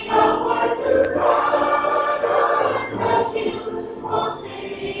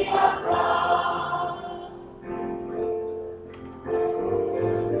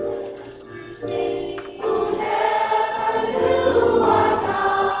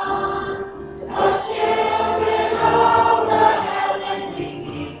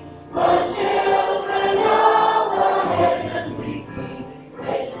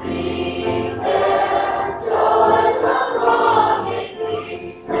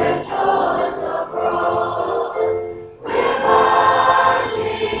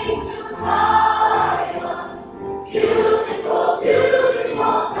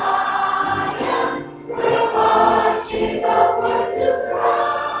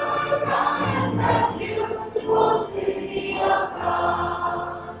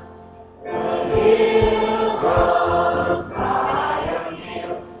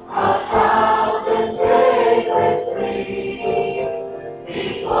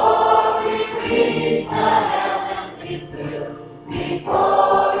reach the heavenly field,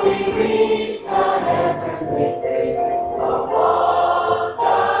 before we reach the heavenly field,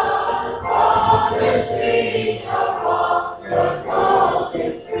 the streets of rock, the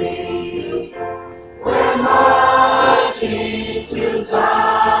golden streets. We're marching to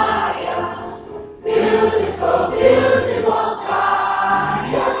Zion, beautiful, beautiful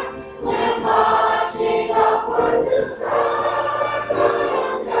Zion. We're marching upward to Zion,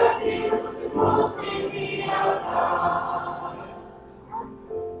 the beautiful city of God.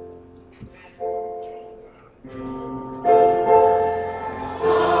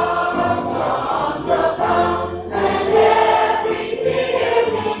 Songs abound and every tear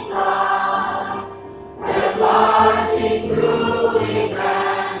we dry. We're marching through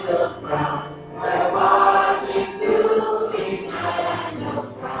Emmanuel's ground. We're marching through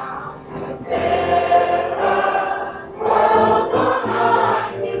Emmanuel's ground. To fairer worlds on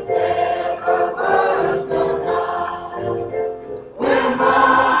high, to fairer worlds on high. We're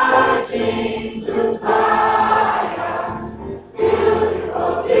marching to Zion,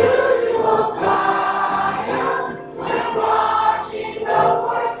 beautiful, beautiful Zion. We're marching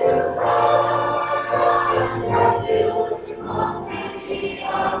upward to Zion, the beautiful city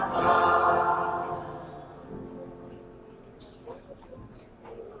of God.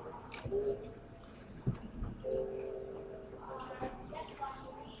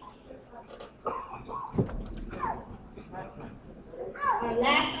 Our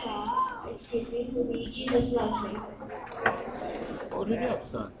last song, excuse me, will be Jesus Loves Me. Hold it up,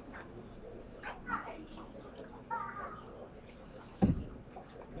 son.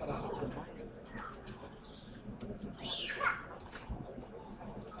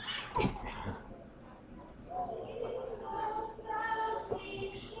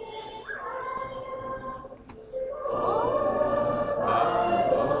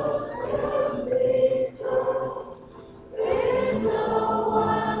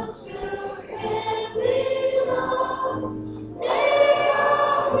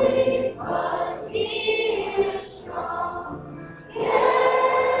 We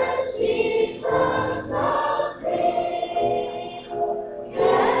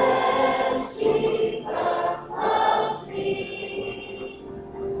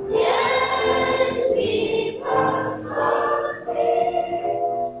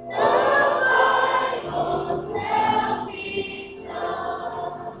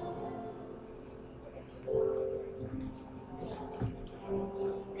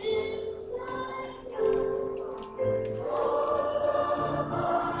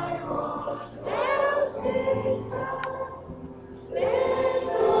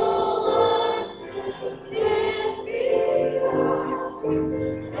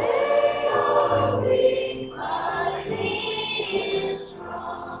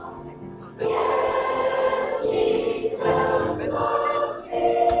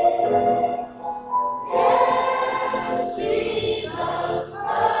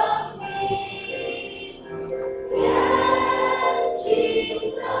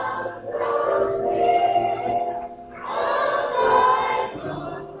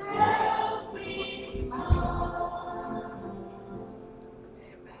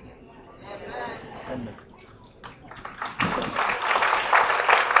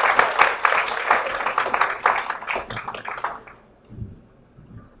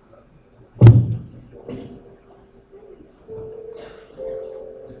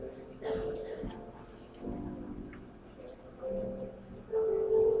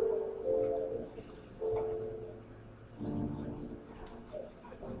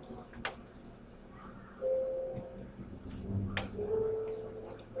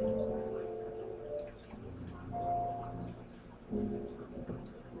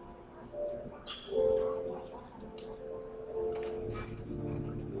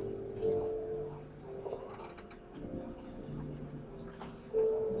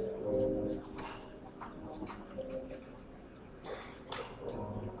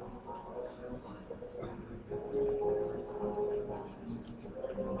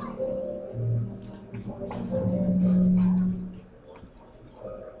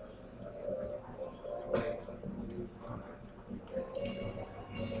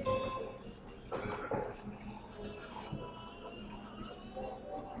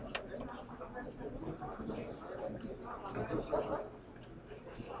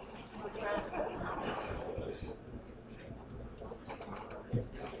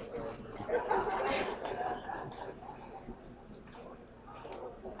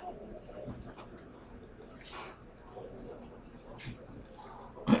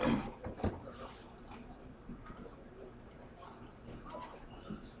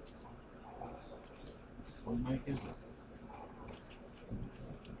What mic is it?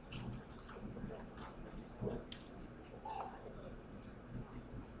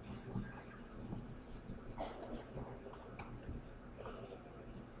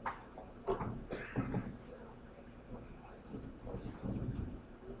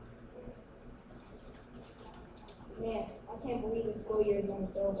 Man, I can't believe the school year is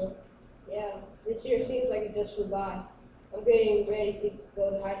almost over. Yeah, this year seems like it just flew by. I'm getting ready to go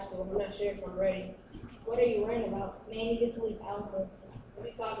to high school. I'm not sure if I'm ready. What are you worrying about? Man, you get to leave Alpha. What are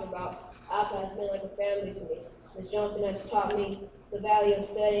you talking about? Alpha has been like a family to me. Ms. Johnson has taught me the value of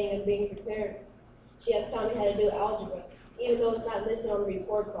studying and being prepared. She has taught me how to do algebra. Even though it's not listed on the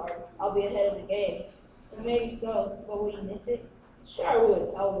report card, I'll be ahead of the game. Well, maybe so, but will you miss it? Sure I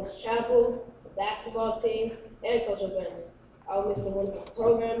would. I will miss chapel, the basketball team, and Coach O'Bannon. I'll miss the wonderful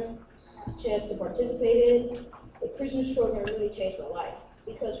programs, chance to participate in. The Christmas program really changed my life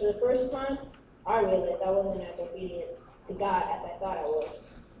because for the first time, I realized I wasn't as obedient to God as I thought I was.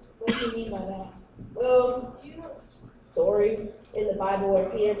 What do you mean by that? Well, you know the story in the Bible where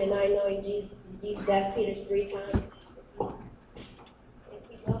Peter denied knowing Jesus. Jesus asked Peter 3 times.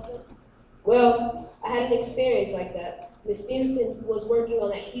 Well, I had an experience like that. Miss Stevenson was working on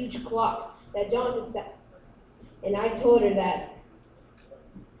that huge clock that Jonathan sat, and I told her that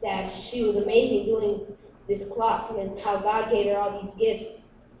she was amazing doing this clock and how God gave her all these gifts.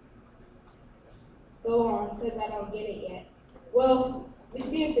 Go on, because I don't get it yet. Well, Miss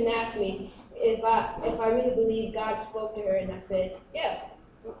Stevenson asked me if I really believed God spoke to her, and I said, yeah.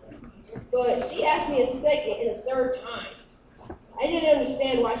 But she asked me a second and a third time. I didn't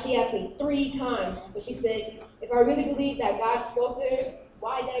understand why she asked me 3 times, but she said, if I really believed that God spoke to her,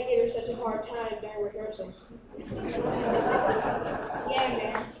 why did I give her such a hard time during rehearsals? Yeah,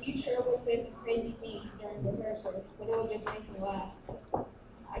 man, you sure would say some crazy things during rehearsals, but it would just make me laugh.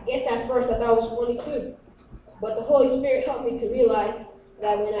 I guess at first I thought it was funny too, but the Holy Spirit helped me to realize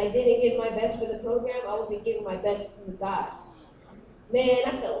that when I didn't give my best for the program, I wasn't giving my best to God. Man,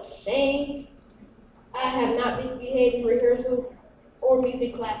 I felt ashamed. I have not misbehaved in rehearsals or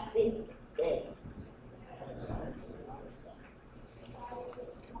music class since then.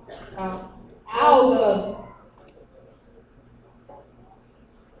 Alpha.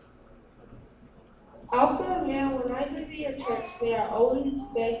 Alpha, man, when I visit your church, they are always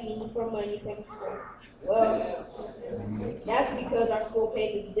begging for money from the school. Well, that's because our school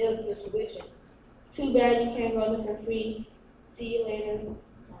pays its bills through tuition. Too bad you can't go there for free. See you later.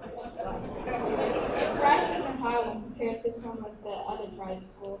 The price isn't high when compared to some of the other private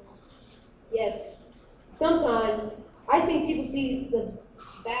schools. Yes. Sometimes I think people see the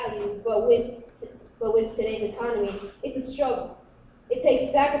value, but with today's economy, it's a struggle. It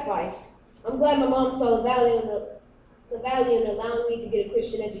takes sacrifice. I'm glad my mom saw the value in allowing me to get a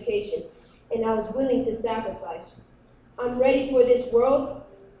Christian education, and I was willing to sacrifice. I'm ready for this world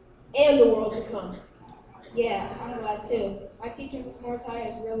and the world to come. Yeah, I'm glad too. My teacher, Miss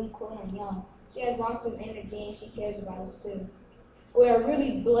Mortai, is really cool and young. She has lots of energy and she cares about us too. We are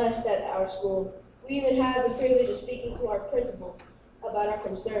really blessed at our school. We even have the privilege of speaking to our principal about our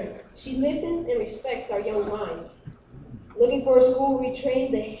concerns. She listens and respects our young minds. Looking for a school where we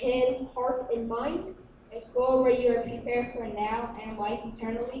train the hand, heart, and mind? A school where you are prepared for now and life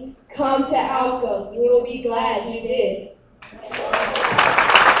eternally? Come to Alpha. You will be glad you did.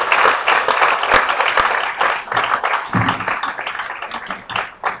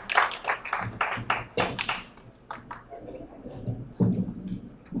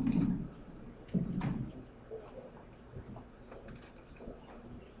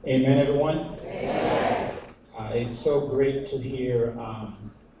 Amen, everyone. Amen. It's so great to hear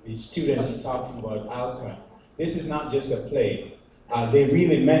the students talking about Alpha. This is not just a play. They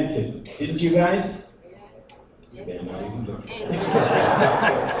really meant it. Didn't you guys? Yes. They're not even looking.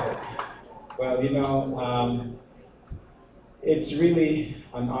 Well, you know, it's really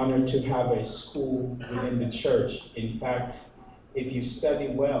an honor to have a school within the church. In fact, if you study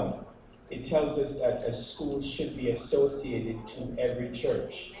well, it tells us that a school should be associated to every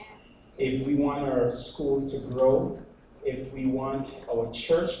church. If we want our school to grow, if we want our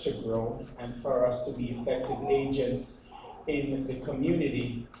church to grow, and for us to be effective agents in the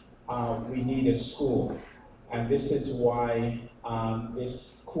community, we need a school. And this is why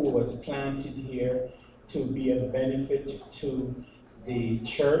this school was planted here, to be of benefit to the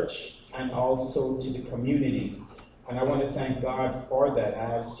church and also to the community. And I want to thank God for that. I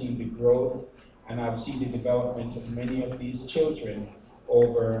have seen the growth and I've seen the development of many of these children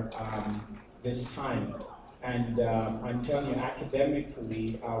over this time. And I'm telling you,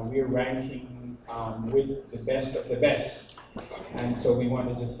 academically, we're ranking with the best of the best. And so we want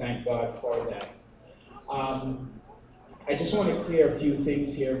to just thank God for that. Um, I just want to clear a few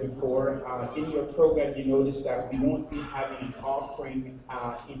things here before. In your program, you notice that we won't be having an offering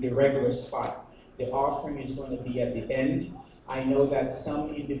in the regular spot. The offering is going to be at the end. I know that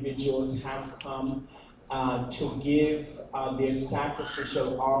some individuals have come to give their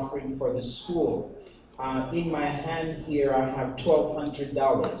sacrificial offering for the school. In my hand here, I have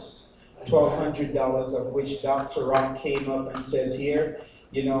 $1,200. $1,200 of which Dr. Rock came up and says, here,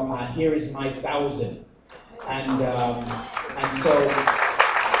 here is my 1,000. And so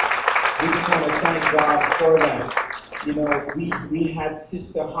we just want to thank God for that. We had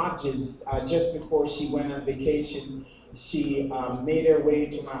Sister Hodges just before she went on vacation. She made her way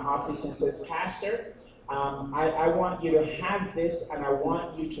to my office and says, Pastor, I want you to have this and I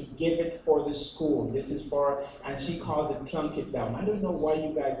want you to give it for the school. This is for, and she calls it Plunk It Down. I don't know why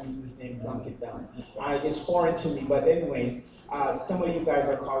you guys use this name Plunk It Down. It's foreign to me, but anyways, some of you guys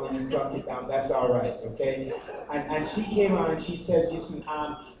are calling it Plunk It Down. That's all right, okay? And she came on and she says, listen,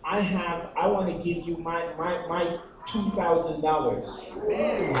 I want to give you my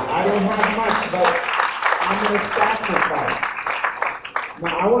 $2,000. I don't have much, but I'm going to sacrifice.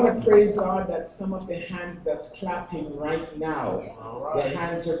 Now, I want to praise God that some of the hands that's clapping right now, the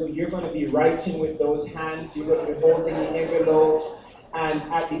hands you're going to be writing with those hands, you're going to be holding the envelopes, and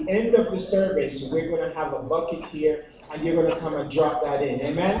at the end of the service, we're going to have a bucket here, and you're going to come and drop that in,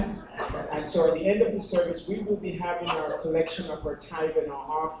 amen? And so at the end of the service, we will be having our collection of our tithe and our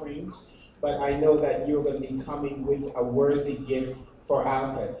offerings, but I know that you're going to be coming with a worthy gift for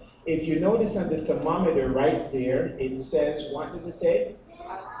Alpha. If you notice on the thermometer right there, it says, what does it say?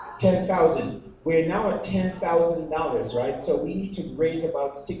 10,000. We're now at $10,000, right? So we need to raise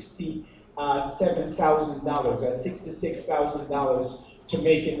about $67,000 or $66,000 to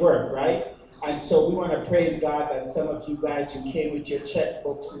make it work, right? And so we want to praise God that some of you guys who came with your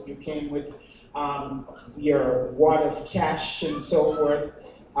checkbooks and you came with your wad of cash and so forth,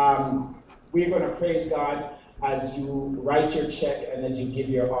 we're going to praise God as you write your check and as you give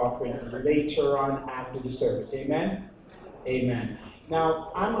your offerings later on after the service. Amen? Amen.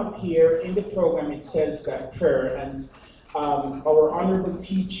 Now, I'm up here in the program, it says that prayer, and our honorable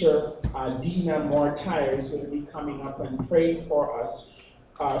teacher, Dina Mortire, is going to be coming up and praying for us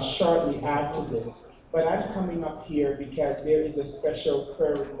shortly after this. But I'm coming up here because there is a special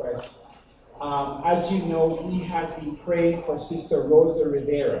prayer request. As you know, we have been praying for Sister Rosa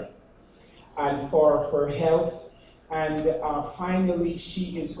Rivera and for her health. And finally,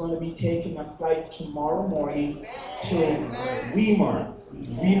 she is going to be taking a flight tomorrow morning to Weimar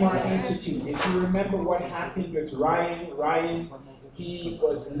Institute. If you remember what happened with Ryan, he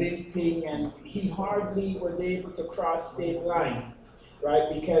was limping and he hardly was able to cross state line, right?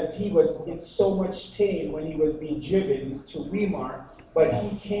 Because he was in so much pain when he was being driven to Weimar, but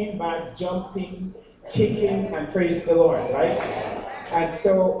he came back jumping, kicking, and praising the Lord, right? And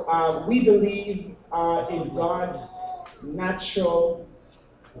so we believe in God's natural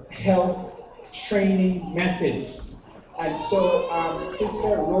health training methods. And so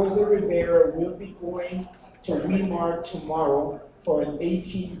Sister Rosa Rivera will be going to Weimar tomorrow for an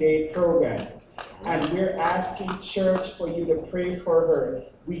 18-day program. And we're asking church for you to pray for her.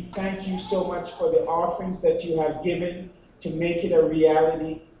 We thank you so much for the offerings that you have given to make it a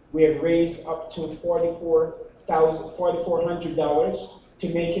reality. We have raised up to $4,400 to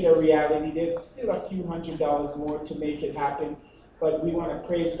make it a reality. There's still a few $100s more to make it happen, but we want to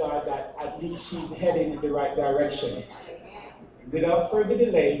praise God that at least she's heading in the right direction. Without further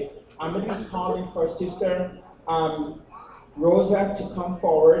delay, I'm going to be calling for Sister Rosa to come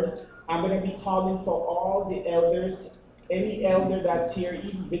forward. I'm going to be calling for all the elders, any elder that's here,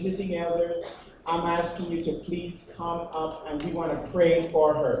 even visiting elders. I'm asking you to please come up and we want to pray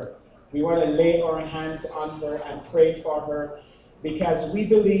for her. We want to lay our hands on her and pray for her, because we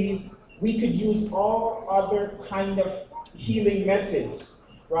believe we could use all other kind of healing methods,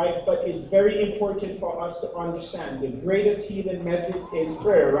 right? But it's very important for us to understand the greatest healing method is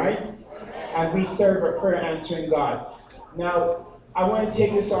prayer, right? And we serve a prayer answering God. Now, I want to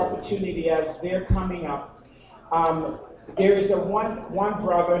take this opportunity as they're coming up. There is one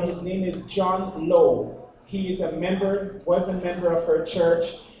brother, his name is John Lowe. He is was a member of our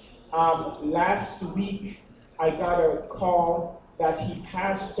church. Last week, I got a call that he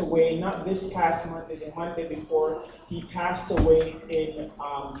passed away, not this past Monday, the Monday before, he passed away in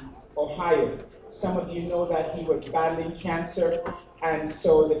Ohio. Some of you know that he was battling cancer, and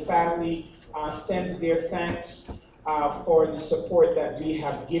so the family sends their thanks for the support that we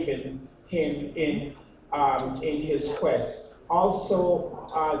have given him in his quest.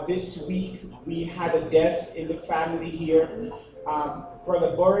 Also, this week we had a death in the family here.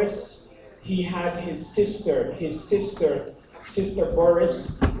 Brother Boris he had his sister, Sister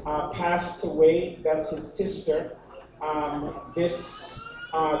Boris, passed away. That's his sister. This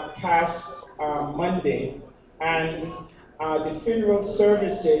past Monday, and the funeral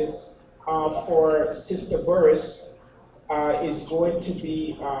services for Sister Boris is going to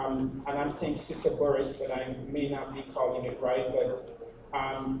be, and I'm saying Sister Boris, but I may not be calling it right, but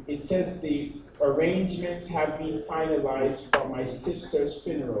it says the arrangements have been finalized for my sister's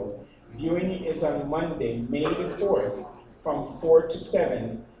funeral. Viewing is on Monday, May the 4th, from 4 to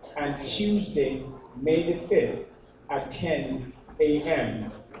 7, and Tuesday, May the 5th, at 10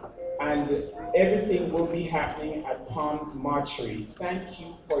 a.m. And everything will be happening at Palms Mortuary. Thank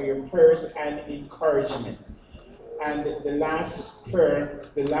you for your prayers and encouragement. And the last prayer,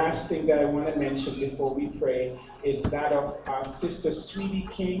 the last thing that I want to mention before we pray is that of Sister Sweetie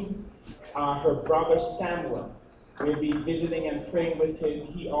King, her brother Samuel. We'll be visiting and praying with him.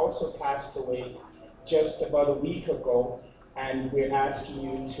 He also passed away just about a week ago, and we're asking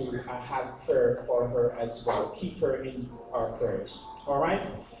you to have prayer for her as well. Keep her in our prayers. All right?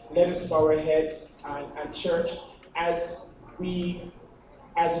 Let us bow our heads, and church, as we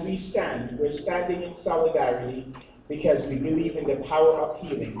stand, we're standing in solidarity because we believe in the power of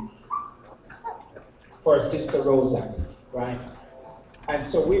healing for Sister Rosa, right? And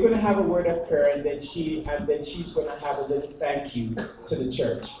so we're going to have a word of prayer, and then she's going to have a little thank you to the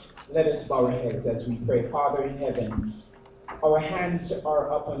church. Let us bow our heads as we pray. Father in heaven, our hands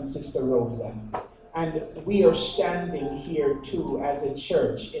are up on Sister Rosa, and we are standing here too as a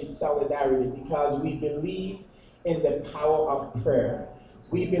church in solidarity because we believe in the power of prayer.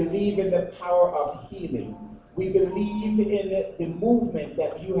 We believe in the power of healing. We believe in the movement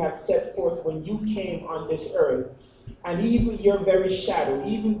that you have set forth when you came on this earth. And even your very shadow,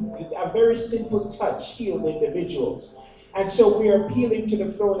 even a very simple touch healed individuals. And so we are appealing to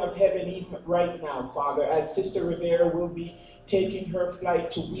the throne of heaven even right now, Father, as Sister Rivera will be taking her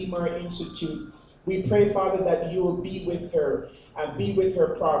flight to Weimar Institute. We pray, Father, that you will be with her and be with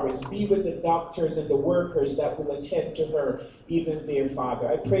her progress, be with the doctors and the workers that will attend to her even there, Father.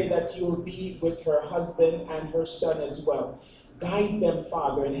 I pray that you will be with her husband and her son as well. Guide them,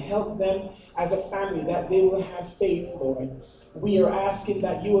 Father, and help them as a family that they will have faith, Lord. We are asking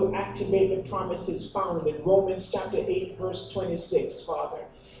that you will activate the promises found in Romans chapter 8, verse 26, Father.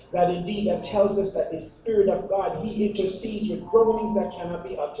 That indeed that tells us that the Spirit of God, he intercedes with groanings that cannot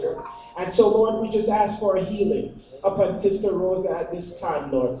be uttered. And so, Lord, we just ask for a healing upon Sister Rosa at this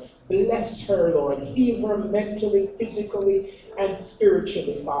time, Lord. Bless her, Lord. Heal her mentally, physically, and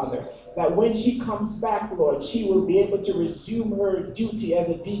spiritually, Father. That when she comes back, Lord, she will be able to resume her duty as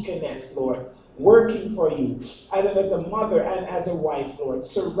a deaconess, Lord, working for you, and as a mother and as a wife, Lord.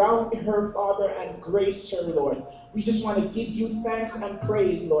 Surround her, Father, and grace her, Lord. We just want to give you thanks and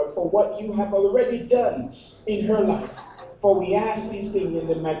praise, Lord, for what you have already done in her life. For we ask these things in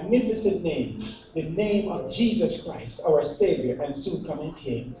the magnificent name, the name of Jesus Christ, our Savior and soon coming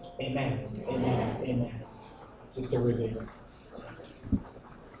King. Amen. Amen. Amen. Sister Rebecca.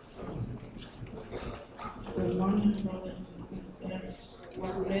 Good morning, brothers and sisters.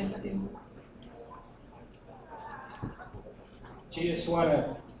 God bless you. She just want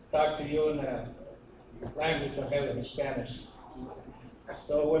to talk to you in the language of heaven, Spanish.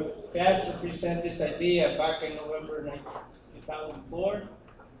 So when Pastor presented this idea back in November 2004,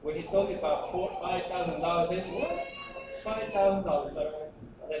 when he told me about $5,000, I said, what? $5,000, all right.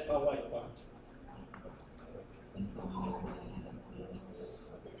 That's my wife thought.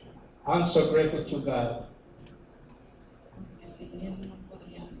 I'm so grateful to God.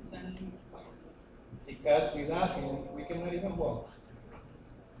 Because without him, we cannot even walk.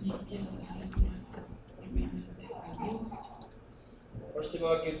 First of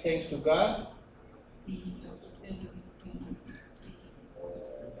all, give thanks to God.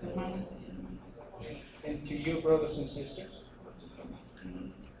 And to you, brothers and sisters,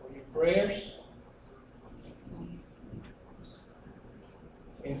 for your prayers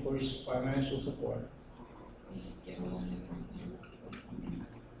and for his financial support.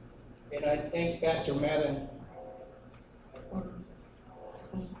 And I thank Pastor Madden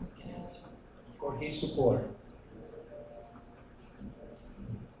for his support.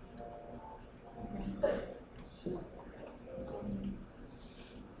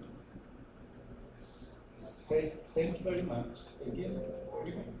 Thank you very much. Thank you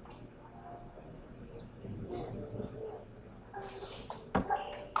very much.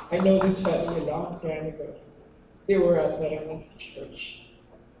 I know this family a long time ago. They were at Maryland Church.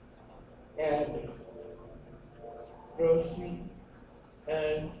 And Rosie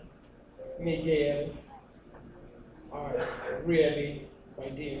and Miguel are really my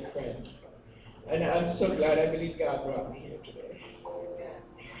dear friends. And I'm so glad, I believe God brought me here today.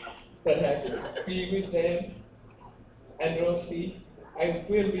 That I could be with them. And Rosie, I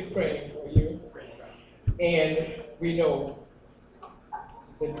will be praying for you. And we know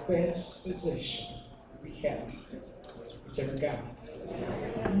the best position we have is our God.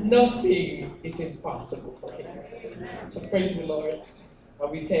 Nothing is impossible for him. So praise the Lord.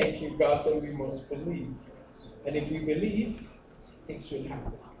 And we thank you. God said we must believe. And if we believe, things will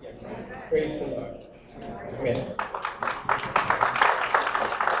happen. Praise the Lord. Amen.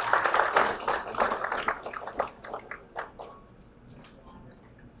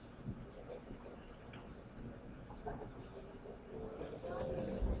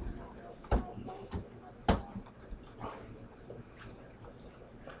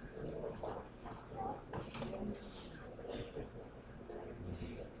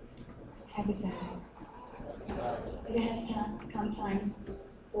 Happy Sabbath. It has come time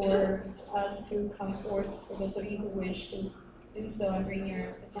for us to come forth, for those of you who wish to do so and bring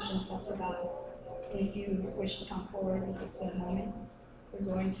your petitions up to God. If you wish to come forward, this is the moment.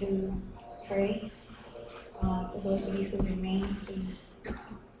 We're going to pray. For those of you who remain, please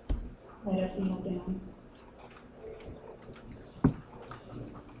let us kneel down.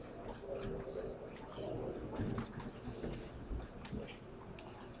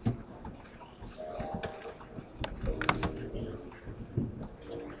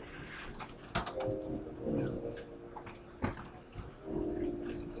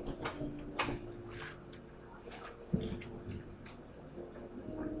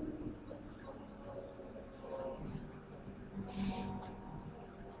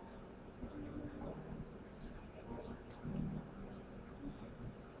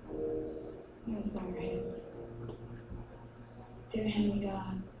 Let's bow our heads. Dear Heavenly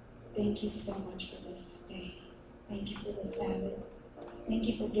God, thank you so much for this day. Thank you for the Sabbath. Thank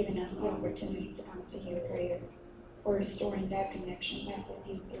you for giving us the opportunity to come to you in prayer, for restoring that connection back with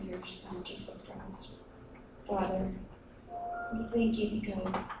you through your Son, Jesus Christ. Father, we thank you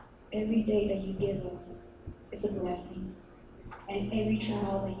because every day that you give us is a blessing, and every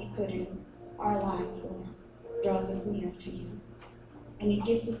trial that you put in our lives, Lord, draws us near to you. And it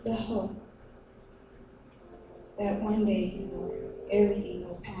gives us the hope that one day, Lord, everything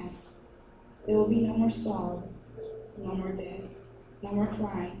will pass. There will be no more sorrow, no more death, no more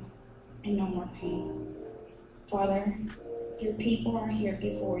crying, and no more pain. Father, your people are here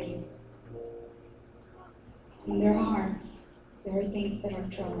before you. In their hearts, there are things that are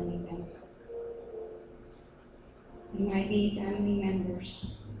troubling them. It might be family members.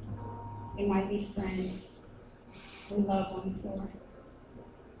 It might be friends or loved ones, Lord.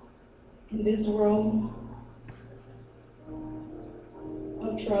 In this world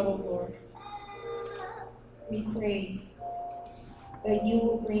of trouble, Lord, we pray that you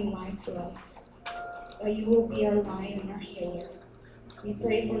will bring light to us, that you will be our light and our healer. We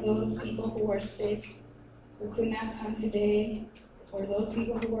pray for those people who are sick, who could not come today, or those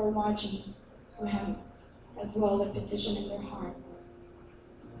people who are watching, who have as well a petition in their heart.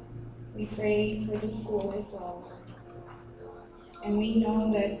 We pray for the school as well, Lord. And we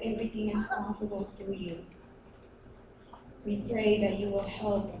know that everything is possible through you. We pray that you will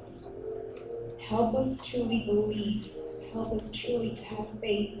help us. Help us truly believe. Help us truly to have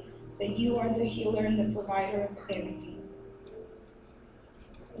faith that you are the healer and the provider of everything.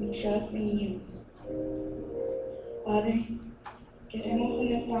 We trust in you. Padre, queremos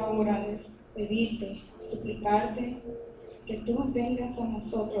en esta hora pedirte, suplicarte que tú vengas a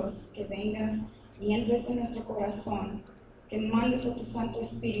nosotros, que vengas y entres en nuestro corazón, que mandes a tu Santo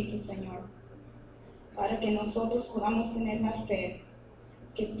Espíritu, Señor, para que nosotros podamos tener la fe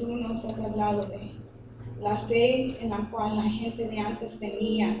que tú nos has hablado de, la fe en la cual la gente de antes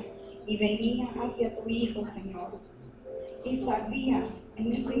tenía y venía hacia tu Hijo, Señor, y sabía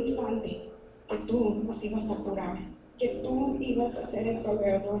en ese instante que tú los ibas a curar, que tú ibas a ser el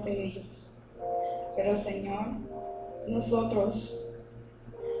proveedor de ellos. Pero, Señor, nosotros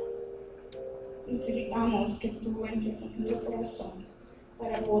necesitamos que tú entres en nuestro corazón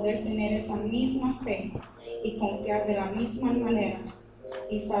para poder tener esa misma fe y confiar de la misma manera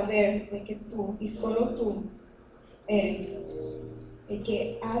y saber de que tú y solo tú eres el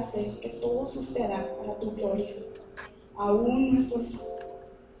que hace que todo suceda para tu gloria. Aún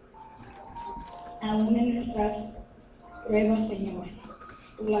en nuestras pruebas, Señor,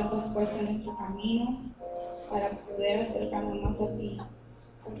 tú las has puesto en nuestro camino para poder acercarnos más a ti.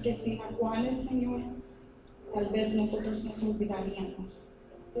 Porque sin las cuales, Señor, tal vez nosotros nos olvidaríamos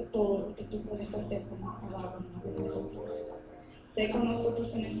de todo lo que tú puedes hacer con cada uno de nosotros. Sé con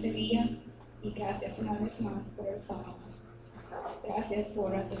nosotros en este día y gracias una vez más por el sábado. Gracias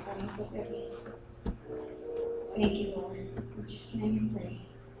por acercarnos hacia ti. Thank you, Lord. In Jesus' name we pray.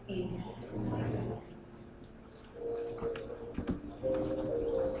 Amen.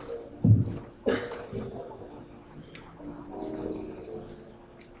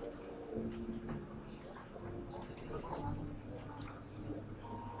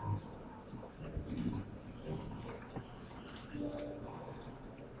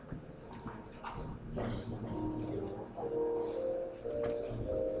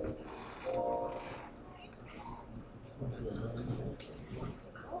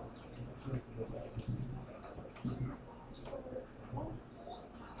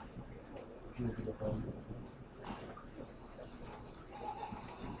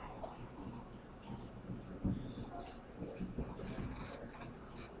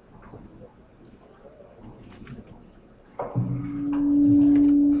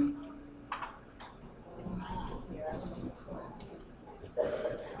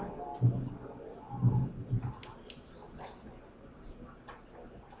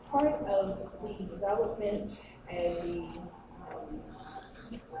 Part of the development and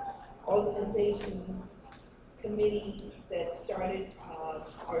the organization committee that started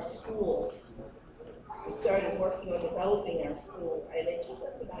our school, we started working on developing our school, and it took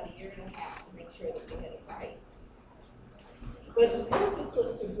us about a year and a half to make sure that we had it right. But the purpose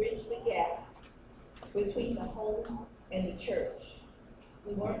was to bridge the gap between the home and the church.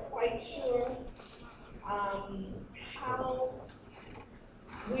 We weren't quite sure how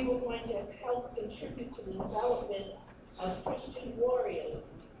we were going to help contribute to the development of Christian warriors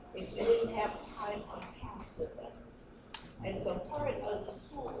if we didn't have time on task with them. And so part of the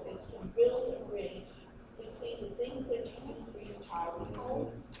school is to build a bridge between the things that you do for your child at home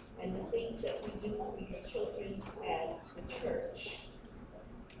and the things that we do for your children at the church.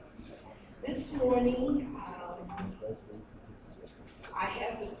 This morning, I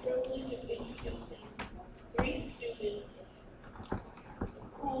have the privilege of introducing 3 students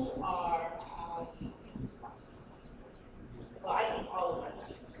who are, well, I think all of my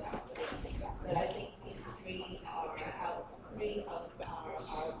students are, but I think these 3 are 3 of our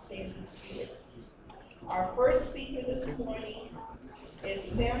outstanding students. Our first speaker this morning is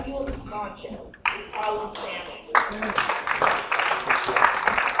Samuel Macho. We call him Sammy.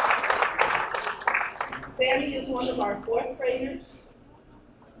 Sammy is one of our 4th graders.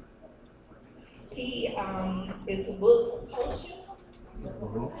 He is a little precocious,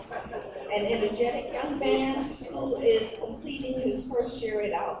 an energetic young man who is completing his first year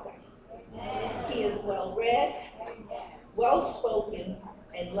at Alca. He is well-read, well-spoken,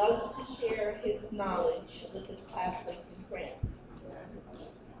 and loves to share his knowledge with his classmates and friends.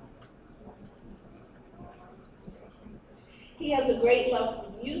 He has a great love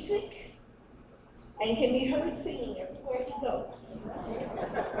for music and can be heard singing everywhere he goes.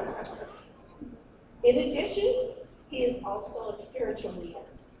 In addition, he is also a spiritual leader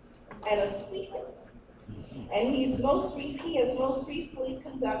and a speaker. And he has most recently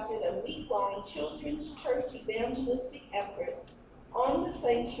conducted a week-long children's church evangelistic effort on the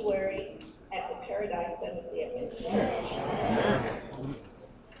sanctuary at the Paradise Seventh-day Adventist Church.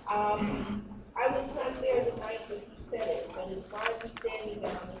 I was not there the night that he said it, but it's my understanding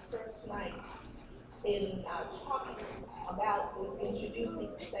that on his first night in talking about introducing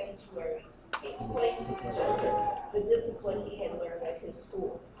the sanctuary, he explained to the children that this is what he had learned at his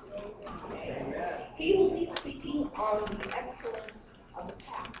school. He will be speaking on the excellence of the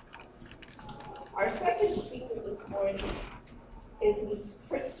past. Our second speaker this morning is Ms.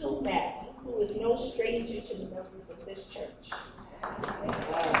 Crystal Madden, who is no stranger to the members of this church. She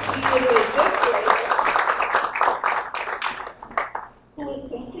is a 5th grader who is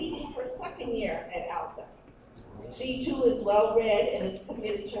completing her 2nd year at Alpha. She too is well-read and is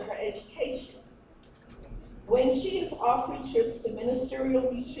committed to her education. When she is offered trips to ministerial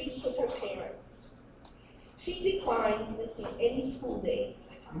retreats with her parents, she declines missing any school days,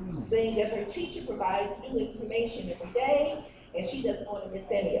 saying that her teacher provides new information every day and she doesn't want to miss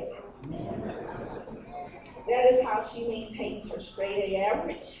any of it. That is how she maintains her straight A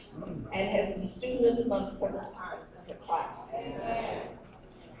average and has been Student of the Month several times in her class.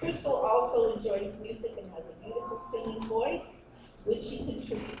 Crystal also enjoys music and has a beautiful singing voice, which she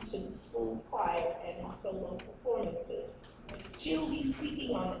contributes to the school choir and in solo performances. She will be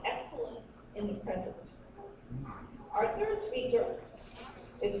speaking on excellence in the present. Our third speaker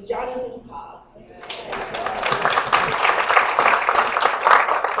is Jonathan Cobbs.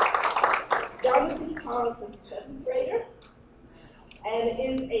 Jonathan Cobbs is a 7th grader and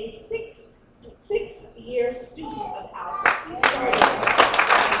is a sixth year student of Alpha.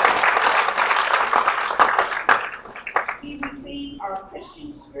 He received our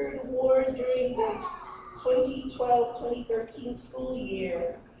Christian Spirit Award during the 2012-2013 school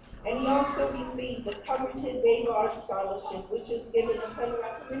year. And he also received the coveted Bayard Scholarship, which is given upon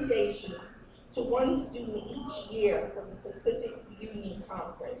recommendation to one student each year from the Pacific Union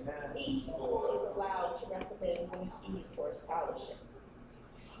Conference. Each school is allowed to recommend one student for a scholarship.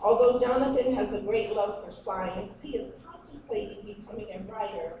 Although Jonathan has a great love for science, he is contemplating becoming a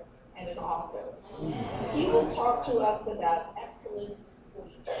writer and an author. He will talk to us about excellence for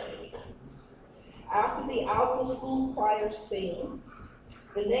eternity. After the Alpha School Choir sings,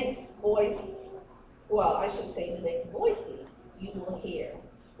 the next voice, well, I should say the next voices you will hear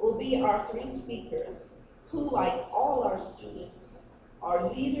will be our three speakers who, like all our students,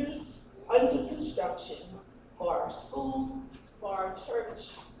 are leaders under construction for our school, for our church,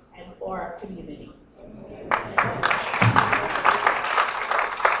 and for our community.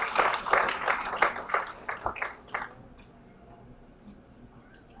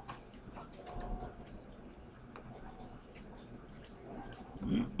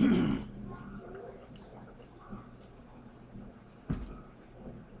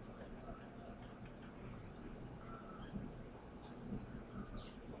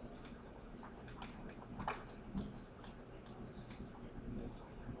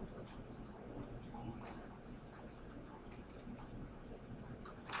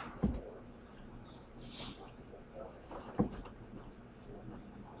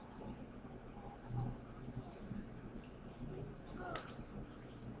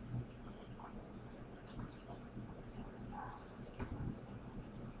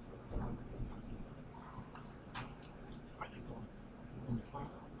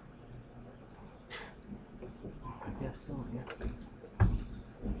 I guess so, yeah.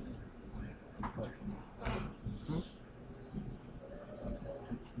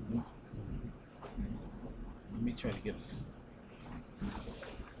 Let me try to get this.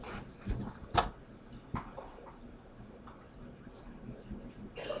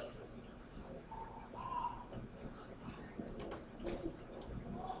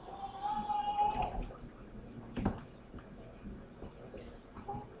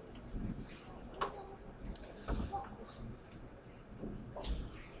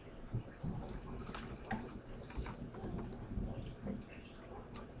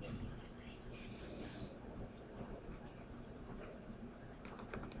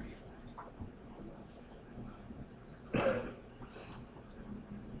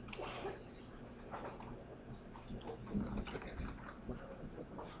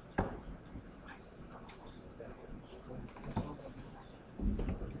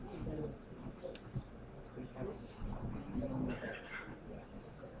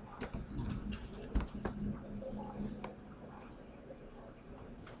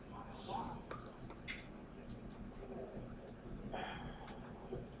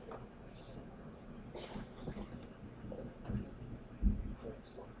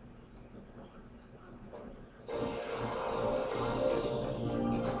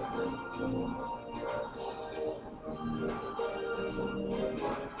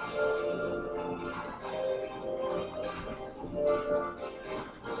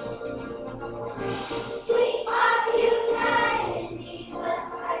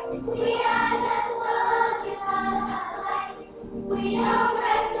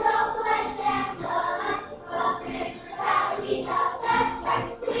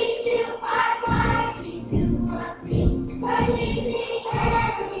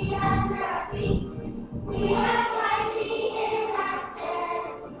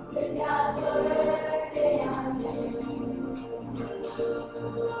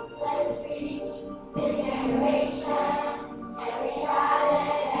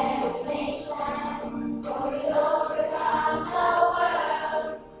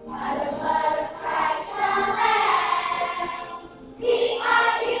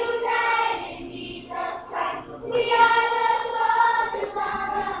 We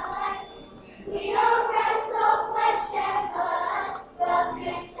don't wrestle flesh and blood, but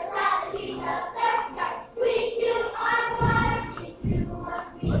principalities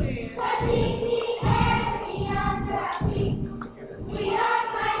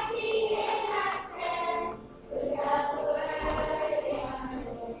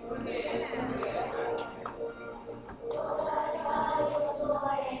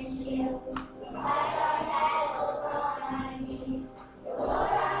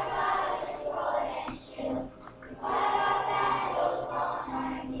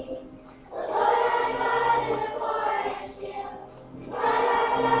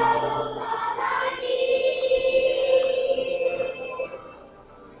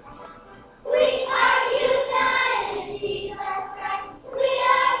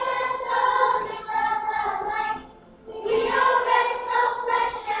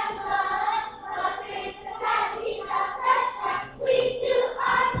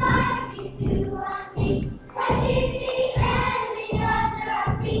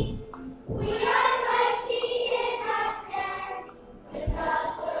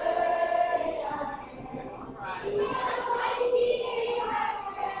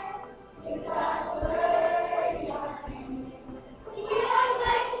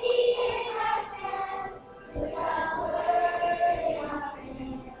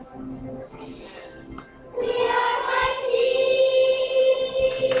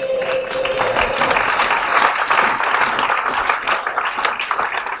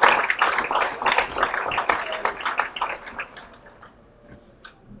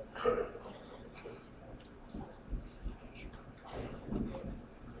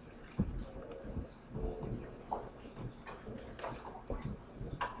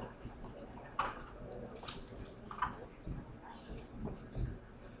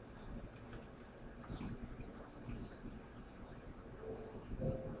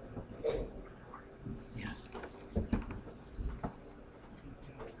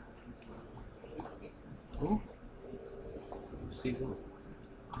Who? Steve who?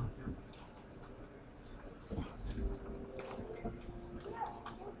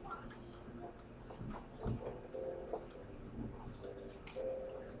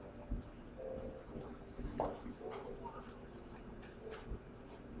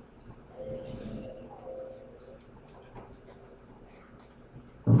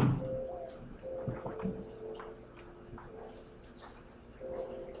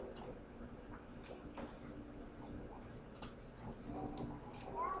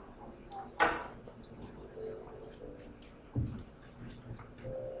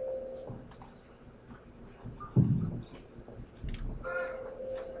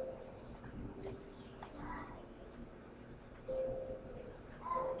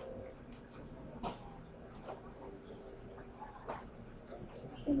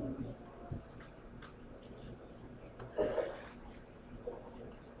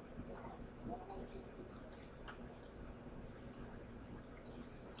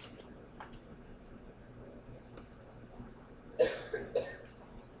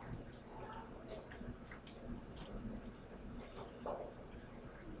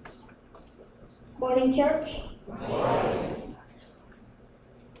 Morning, church.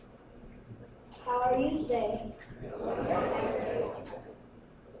 How are you today?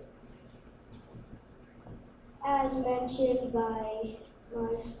 As mentioned by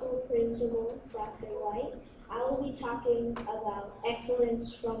my school principal, Dr. White, I will be talking about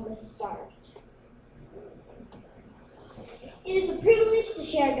excellence from the start. It is a privilege to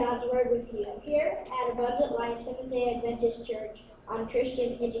share God's Word with you here at Abundant Life Seventh-day Adventist Church on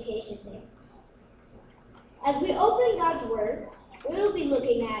Christian Education Day. As we open God's Word, we will be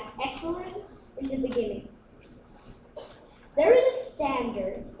looking at excellence in the beginning. There is a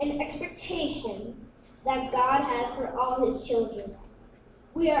standard and expectation that God has for all His children.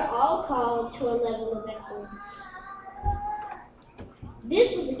 We are all called to a level of excellence.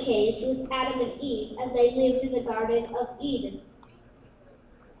 This was the case with Adam and Eve as they lived in the Garden of Eden.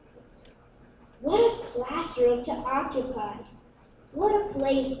 What a classroom to occupy. What a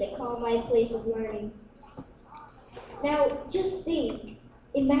place to call my place of learning. Now, just think,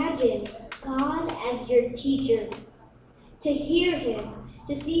 imagine God as your teacher, to hear Him,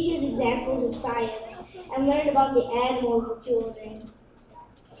 to see His examples of science, and learn about the animals that you will name,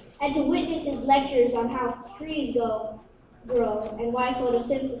 and to witness His lectures on how trees grow and why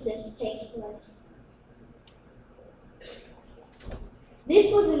photosynthesis takes place. This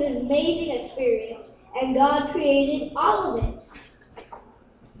was an amazing experience, and God created all of it.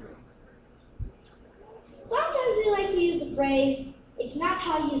 Sometimes we like to use the phrase, it's not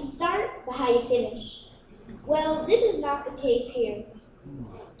how you start, but how you finish. Well, this is not the case here.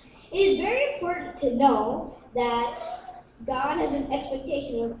 It is very important to know that God has an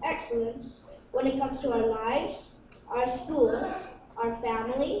expectation of excellence when it comes to our lives, our schools, our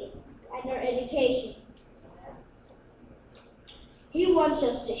family, and our education. He wants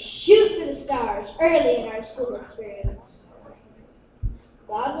us to shoot for the stars early in our school experience.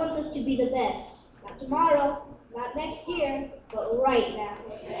 God wants us to be the best. Not tomorrow, not next year, but right now.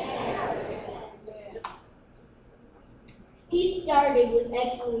 He started with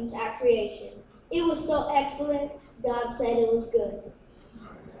excellence at creation. It was so excellent, God said it was good.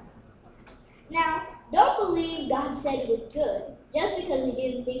 Now, don't believe God said it was good just because He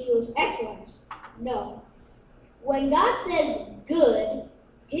didn't think it was excellent. No. When God says good,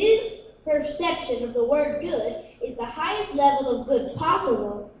 His perception of the word good is the highest level of good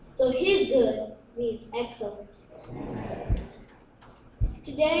possible, so His good means excellent.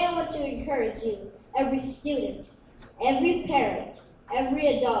 Today I want to encourage you, every student, every parent,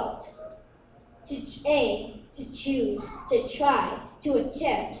 every adult, to aim, to choose, to try, to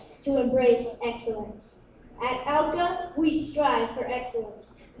attempt, to embrace excellence. At Alka, we strive for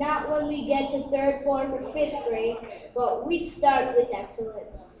excellence, not when we get to 3rd, 4th, or 5th grade, but we start with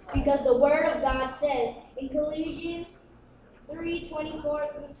excellence. Because the Word of God says in Colossians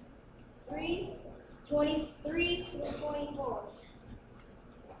 3:23-24.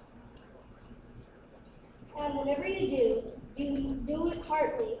 And whatever you do it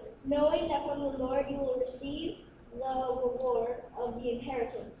heartily, knowing that from the Lord you will receive the reward of the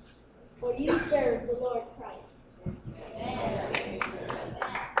inheritance. For you serve the Lord Christ. Amen.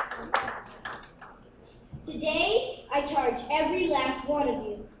 Today, I charge every last one of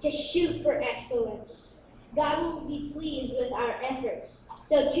you to shoot for excellence. God will be pleased with our efforts.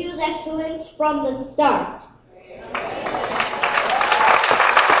 So choose excellence from the start.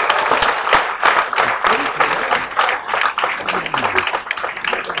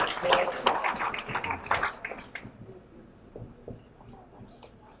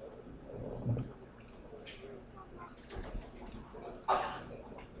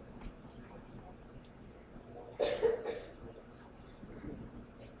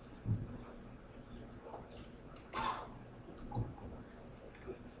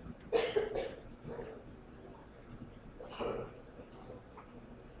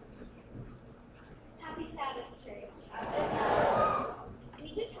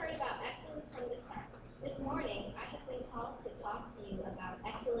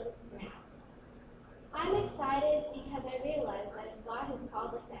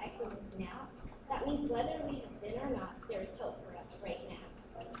 That means whether we have been or not, there is hope for us right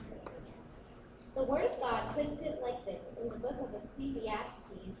now. The Word of God puts it like this in the book of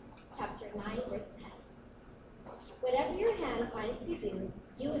Ecclesiastes, chapter 9, verse 10. Whatever your hand finds to do,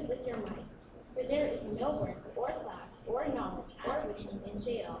 do it with your might. For there is no work, or class, or knowledge, or wisdom in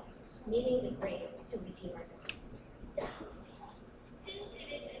Sheol, meaning the grave to which you are going. Since it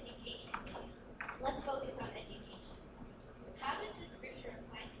is education day, let's focus on education. How does the scripture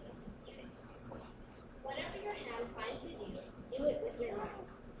apply to us as students? Whatever your hand finds to do it with your mind.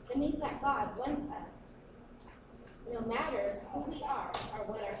 It means that God wants us, no matter who we are or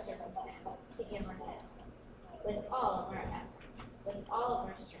what our circumstance, to give our best, with all of our effort, with all of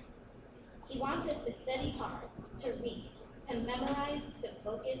our strength. He wants us to study hard, to read, to memorize, to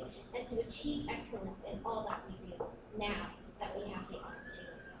focus, and to achieve excellence in all that we do, now that we have the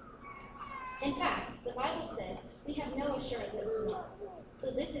opportunity. In fact, the Bible says we have no assurance of tomorrow.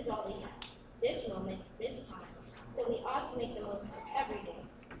 So this is all we have, this moment, this time. So we ought to make the most of every day,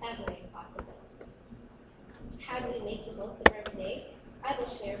 every possibility. How do we make the most of every day? I will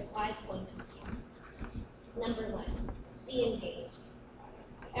share 5 points with you. Number 1, be engaged.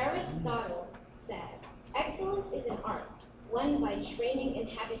 Aristotle said, excellence is an art, won by training and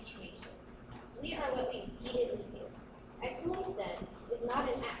habituation. We are what we repeatedly do. Excellence, then, is not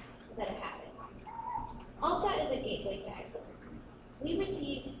an act, but a habit. ALCA is a gateway to excellence. We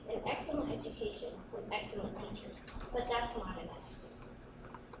receive an excellent education from excellent teachers, but that's not enough.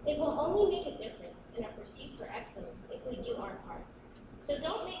 It will only make a difference in our pursuit for excellence if we do our part. So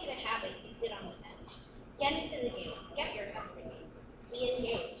don't make it a habit to sit on the bench. Get into the game. Get your head in the game. Be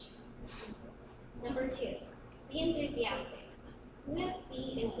engaged. Number 2, be enthusiastic. We must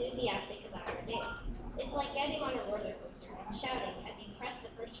be enthusiastic about our day. It's like getting on a roller coaster and shouting as you press the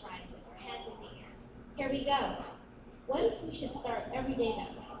first rise with your hands in the air. Here we go. What if we should start every day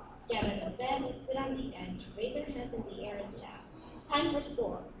that way? Get out of bed, sit on the edge, raise our hands in the air and shout. Time for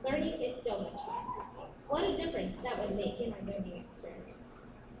school. Learning is so much fun. What a difference that would make in our learning experience.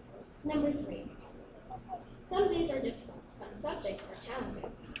 Number 3, some days are difficult. Some subjects are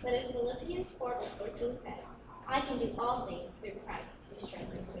challenging, but as Philippians 4 verse 14 says, I can do all things through Christ who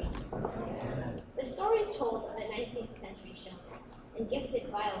strengthens me. The story is told of a 19th century showman and gifted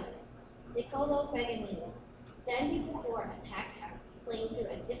violinist, Niccolò Paganini, standing before a packed house playing through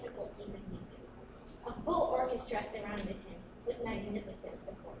a difficult piece of music. A full orchestra surrounded him with magnificent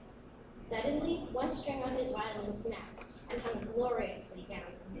support. Suddenly, one string on his violin snapped and hung gloriously down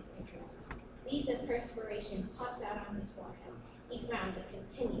from his instrument. Beads of perspiration popped out on his forehead. He frowned but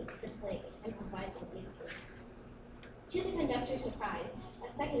continued to play improvising beautifully. To the conductor's surprise,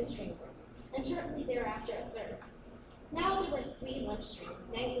 a second string broke, and shortly thereafter a third. Now there were 3 limp strings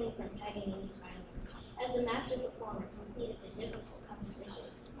dangling from Paganini's violin as the master performer completed the difficult composition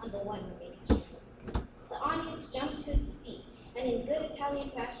on the one remaining string. The audience jumped to its feet and in good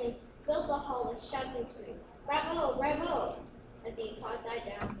Italian fashion filled the hall with shouts and screams. Bravo, bravo! As the applause died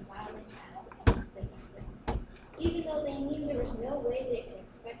down, the violinists asked the audience to sit. Even though they knew there was no way they could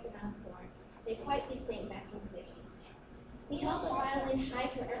expect an encore, they quietly sank back into their seats. He held the violin high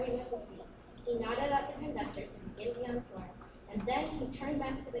for everyone to see. He nodded at the conductor to begin the encore, and then he turned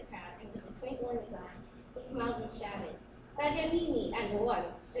back to the crowd, and with a twinkle in his eye, he smiled and shouted, Paganini and one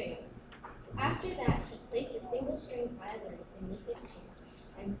string. After that, he placed a single-stringed violin beneath his chin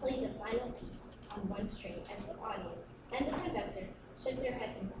and played the final piece on one string as the audience and the conductor shook their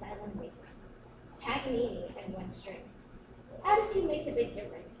heads in silent amazement. Paganini and one string. Attitude makes a big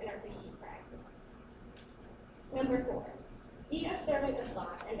difference in our pursuit for excellence. Number 4, be a servant of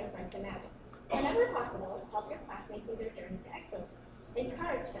God and a friend to matter. Whenever possible, help your classmates in their journey to excellence.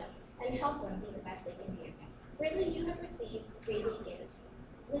 Encourage them and help them be the best they can be. Freely you have received, freely give.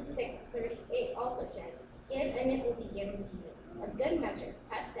 Luke 6:38 also says, give and it will be given to you. A good measure,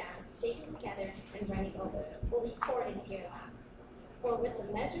 pressed down, shaken together, and running over, will be poured into your lap. For with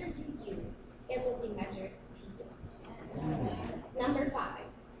the measure you use, it will be measured to you. Number 5,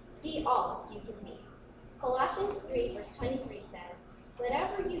 be all you can be. Colossians 3 verse 23 says,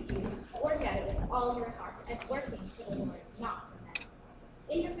 whatever you do, work at it with all your heart, as working for the Lord, not for men.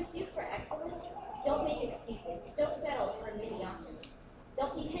 In your pursuit for excellence, don't make excuses. Don't settle for mediocrity.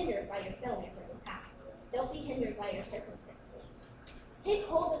 Don't be hindered by your failures of the past. Don't be hindered by your circumstances. Take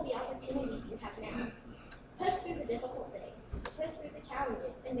hold of the opportunities you have now. Push through the difficult days. Push through the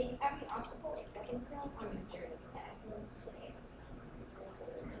challenges, and make every obstacle a stepping stone on your journey to excellence today.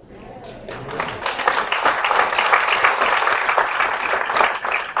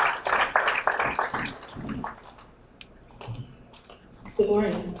 Good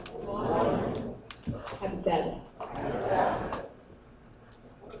morning. Happy Sabbath.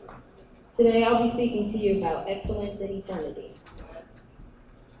 Today I'll be speaking to you about excellence in eternity.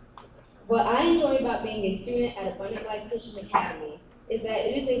 What I enjoy about being a student at Abundant Life Christian Academy is that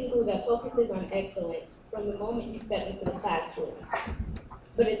it is a school that focuses on excellence from the moment you step into the classroom.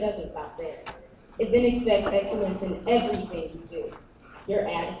 But it doesn't stop there. It then expects excellence in everything you do. Your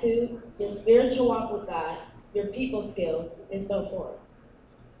attitude, your spiritual walk with God, your people skills, and so forth.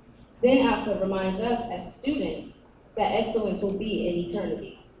 Then ALCA reminds us as students that excellence will be in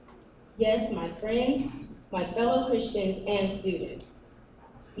eternity. Yes, my friends, my fellow Christians, and students.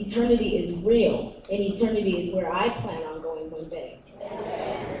 Eternity is real, and eternity is where I plan on going one day.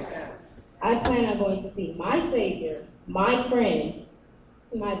 I plan on going to see my Savior, my friend,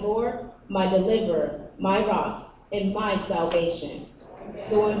 my Lord, my deliverer, my rock, and my salvation.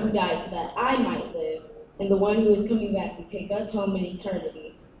 The one who died so that I might live, and the one who is coming back to take us home in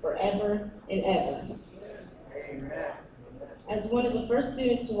eternity, forever and ever. As one of the first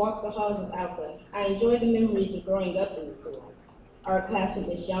students to walk the halls of ALCA, I enjoy the memories of growing up in the school. Our class with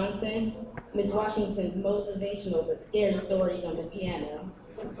Miss Johnson, Miss Washington's motivational but scary stories on the piano,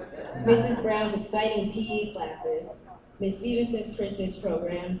 Mrs. Brown's exciting PE classes, Miss Stevenson's Christmas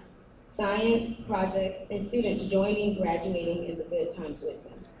programs, science, projects, and students joining, graduating, and the good times with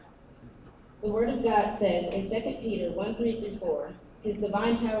them. The Word of God says in 2 Peter 1:3-4, His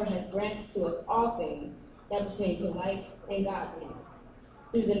divine power has granted to us all things that pertain to life and godliness,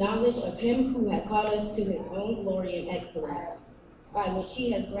 through the knowledge of Him who had called us to His own glory and excellence, by which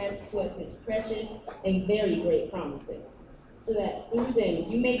He has granted to us His precious and very great promises, so that through them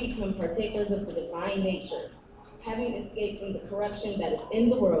you may become partakers of the divine nature, having escaped from the corruption that is in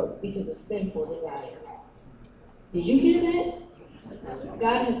the world because of sinful desire. Did you hear that?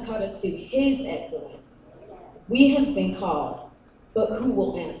 God has called us to His excellence. We have been called, but who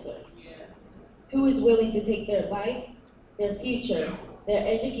will answer? Who is willing to take their life, their future, their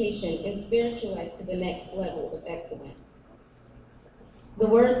education, and spiritual life to the next level of excellence? The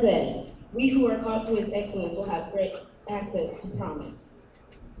Word says, we who are called to His excellence will have great access to promise.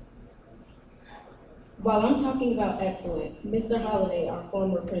 While I'm talking about excellence, Mr. Holliday, our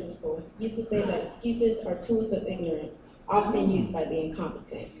former principal, used to say that excuses are tools of ignorance, often used by the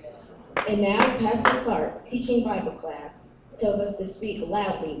incompetent. And now Pastor Clark, teaching Bible class, tells us to speak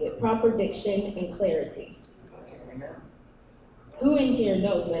loudly with proper diction and clarity. Who in here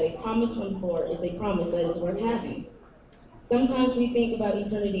knows that a promise from the Lord is a promise that is worth having? Sometimes we think about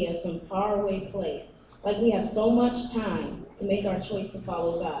eternity as some faraway place, like we have so much time to make our choice to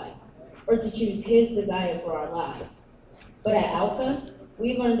follow God, or to choose His desire for our lives. But at ALCA,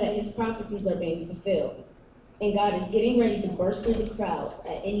 we learned that His prophecies are being fulfilled, and God is getting ready to burst through the crowds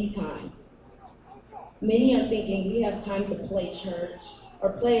at any time. Many are thinking we have time to play church, or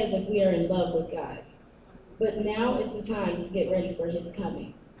play as if we are in love with God. But now is the time to get ready for His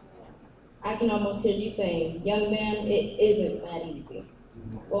coming. I can almost hear you saying, young man, it isn't that easy.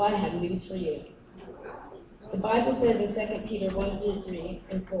 Well, I have news for you. The Bible says in 2 Peter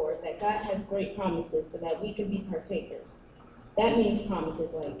 1:3-4 that God has great promises so that we can be partakers. That means promises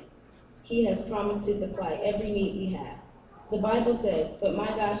like, He has promised to supply every need we have. The Bible says, but my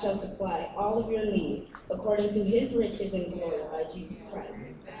God shall supply all of your needs according to His riches and glory by Jesus Christ.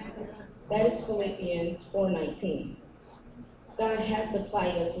 That is Philippians 4:19. God has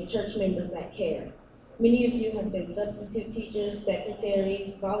supplied us with church members that care. Many of you have been substitute teachers,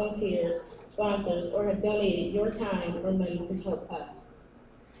 secretaries, volunteers, sponsors, or have donated your time or money to help us.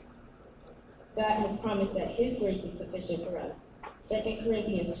 God has promised that His grace is sufficient for us. 2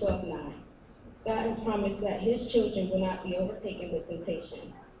 Corinthians 12:9. God has promised that His children will not be overtaken with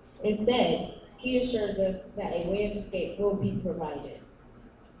temptation. Instead, He assures us that a way of escape will be provided.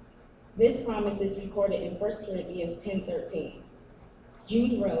 This promise is recorded in 1 Corinthians 10:13.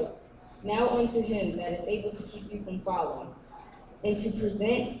 Jude wrote, now unto Him that is able to keep you from falling, and to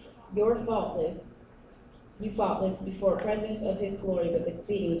present you faultless before the presence of His glory with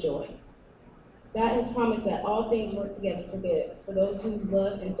exceeding joy. God has promised that all things work together for good for those who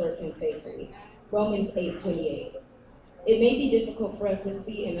love and serve Him faithfully. Romans 8:28. It may be difficult for us to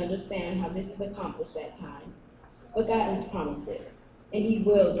see and understand how this is accomplished at times, but God has promised it, and He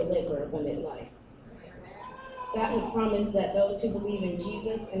will deliver abundant life. God has promised that those who believe in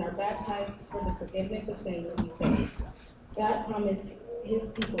Jesus and are baptized for the forgiveness of sins will be saved. God promised His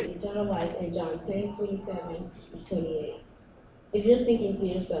people eternal life in John 10:27-28. If you're thinking to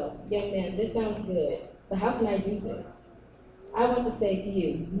yourself, young man, this sounds good, but how can I do this? I want to say to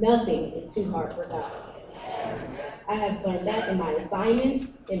you, nothing is too hard for God. I have learned that in my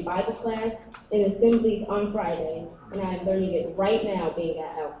assignments, in Bible class, in assemblies on Fridays, and I am learning it right now being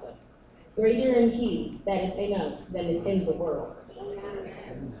at ALCA. Greater is He that is in us than is in the world.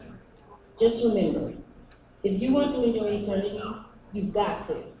 Just remember, if you want to enjoy eternity, you've got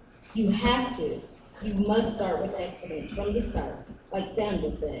to. You have to. You must start with excellence from the start, like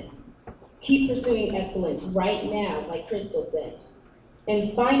Samuel said. Keep pursuing excellence right now, like Crystal said.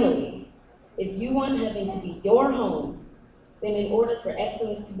 And finally, if you want heaven to be your home, then in order for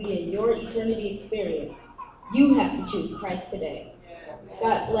excellence to be in your eternity experience, you have to choose Christ today.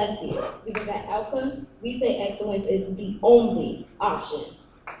 God bless you, because at Alpha, we say excellence is the only option.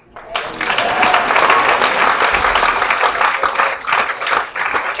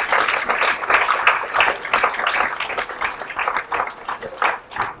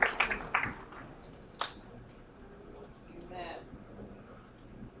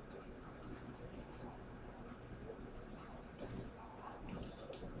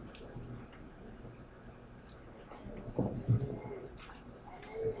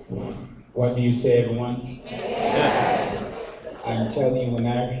 What do you say, everyone? I'm telling you, when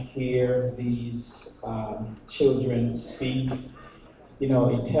I hear these children speak, you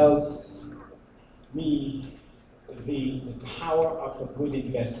know, it tells me the power of a good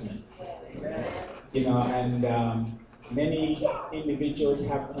investment. You know, and many individuals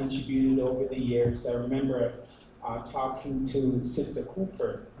have contributed over the years. I remember talking to Sister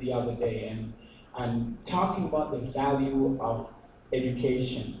Cooper the other day and talking about the value of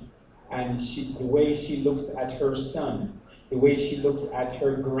education. And the way she looks at her son, the way she looks at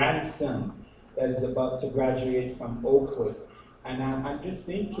her grandson that is about to graduate from Oakwood. And I'm just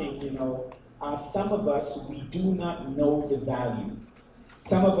thinking, you know, some of us, we do not know the value.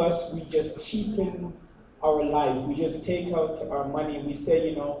 Some of us, we just cheapen our life. We just take out our money and we say,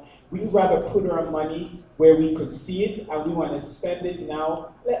 you know, we'd rather put our money where we could see it and we want to spend it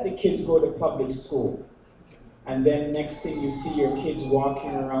now. Let the kids go to public school. And then next thing you see your kids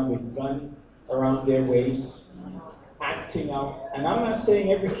walking around with gun around their waist, acting out. And I'm not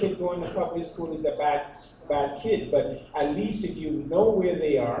saying every kid going to public school is a bad kid, but at least if you know where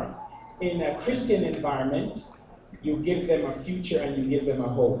they are, in a Christian environment, you give them a future and you give them a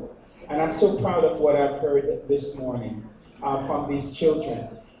hope. And I'm so proud of what I've heard this morning from these children.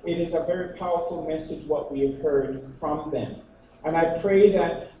 It is a very powerful message what we have heard from them. And I pray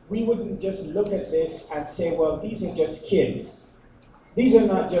that we wouldn't just look at this and say, well, these are just kids. These are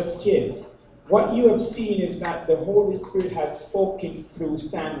not just kids. What you have seen is that the Holy Spirit has spoken through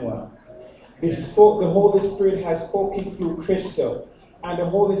Samuel. The Holy Spirit has spoken through Crystal. And the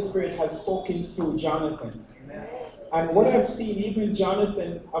Holy Spirit has spoken through Jonathan. And what I've seen, even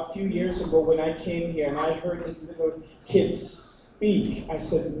Jonathan, a few years ago when I came here and I heard this little kid speak, I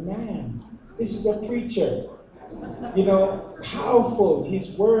said, man, this is a preacher. You know, powerful,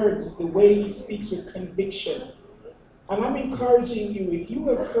 his words, the way he speaks with conviction. And I'm encouraging you, if you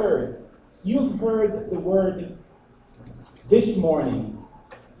have heard, you've heard the word this morning,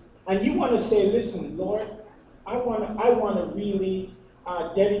 and you want to say, listen, Lord, I want to really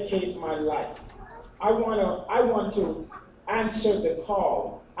dedicate my life. I want to answer the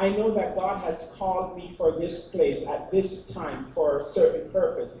call. I know that God has called me for this place at this time for a certain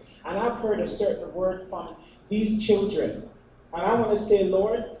purpose. And I've heard a certain word from these children. And I want to say,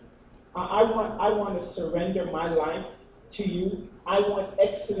 Lord, I want to surrender my life to you. I want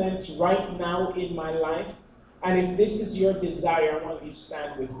excellence right now in my life. And if this is your desire, I want you to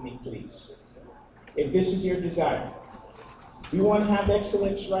stand with me, please. If this is your desire. You want to have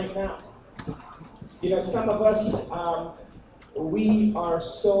excellence right now. You know, some of us, we are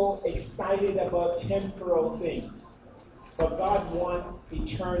so excited about temporal things. But God wants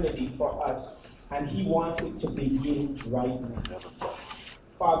eternity for us. And he wants it to begin right now.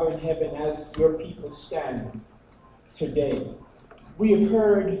 Father in heaven, as your people stand today, we have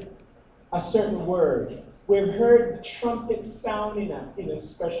heard a certain word. We've heard the trumpet sound in a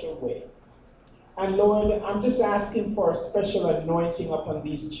special way. And Lord, I'm just asking for a special anointing upon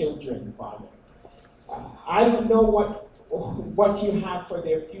these children, Father. I don't know what you have for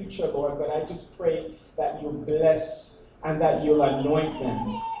their future, Lord, but I just pray that you'll bless and that you'll anoint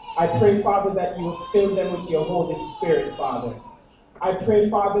them. I pray, Father, that you will fill them with your Holy Spirit, Father. I pray,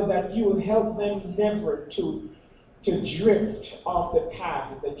 Father, that you will help them never to drift off the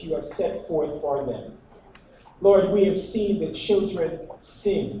path that you have set forth for them. Lord, we have seen the children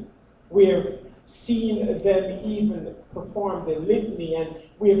sing. We have seen them even perform the litany, and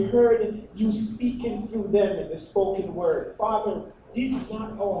we have heard you speaking through them in the spoken word. Father, did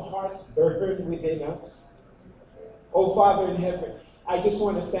not our hearts burn within us? Oh, Father in heaven, I just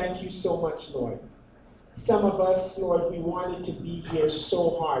want to thank you so much, Lord. Some of us, Lord, we wanted to be here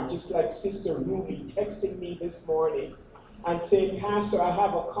so hard, just like Sister Ruby texting me this morning and saying, Pastor, I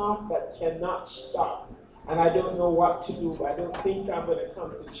have a cough that cannot stop, and I don't know what to do. I don't think I'm going to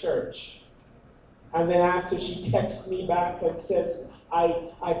come to church. And then after she texts me back and says,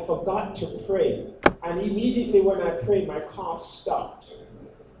 I forgot to pray. And immediately when I prayed, my cough stopped.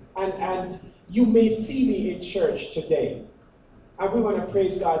 And you may see me in church today. And we want to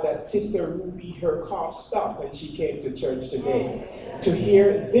praise God that Sister Ruby, her cough stopped and she came to church today to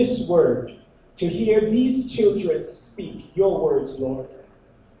hear this word, to hear these children speak your words, Lord.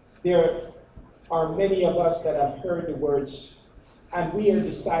 There are many of us that have heard the words, and we are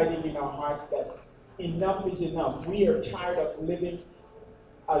deciding in our hearts that enough is enough. We are tired of living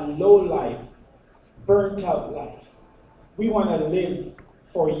a low life, burnt out life. We want to live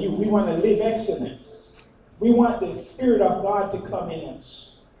for you. We want to live excellence. We want the Spirit of God to come in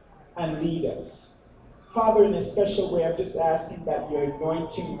us and lead us. Father, in a special way, I'm just asking that your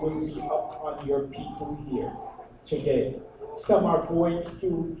anointing will be upon your people here today. Some are going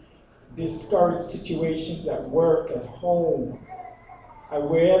through discouraged situations at work, at home,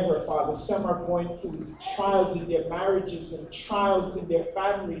 wherever, Father. Some are going through trials in their marriages and trials in their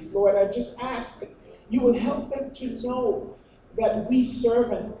families. Lord, I just ask that you will help them to know that we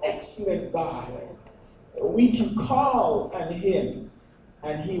serve an excellent God. We can call on him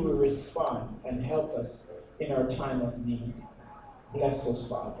and he will respond and help us in our time of need. Bless us,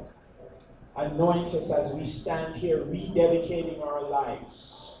 Father. Anoint us as we stand here rededicating our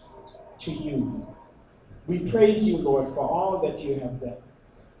lives to you. We praise you, Lord, for all that you have done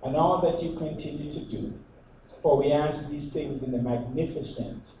and all that you continue to do. For we ask these things in the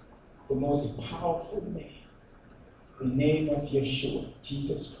magnificent, the most powerful name, the name of Yeshua,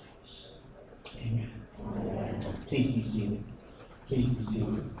 Jesus Christ. Amen. Amen. Please be seated. Please be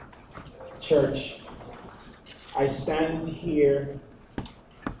seated. Church, I stand here,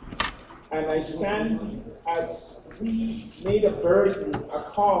 and I stand as we made a burden, a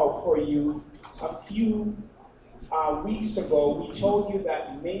call for you a few weeks ago. We told you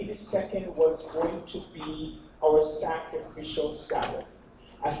that May the 2nd was going to be our sacrificial Sabbath.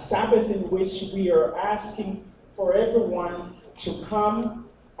 A Sabbath in which we are asking for everyone to come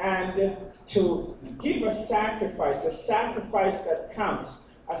and to give a sacrifice that counts,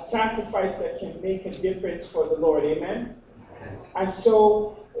 a sacrifice that can make a difference for the Lord. Amen? And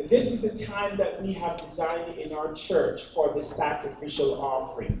so this is the time that we have designed in our church for the sacrificial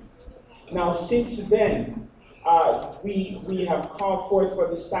offering. Now, since then, we have called forth for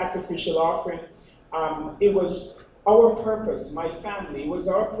the sacrificial offering. It was our purpose, my family, it was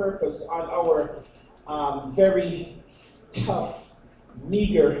our purpose on our very tough,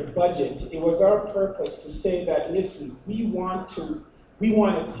 meager budget. It was our purpose to say that, listen, we want to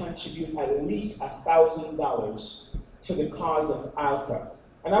contribute at least $1,000 to the cause of Alpha.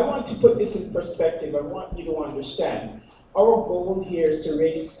 And I want to put this in perspective. I want you to understand. Our goal here is to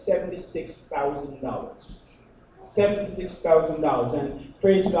raise $76,000. $76,000. And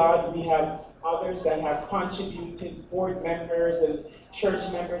praise God, we have others that have contributed, board members and church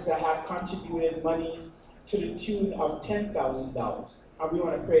members that have contributed monies to the tune of $10,000. And we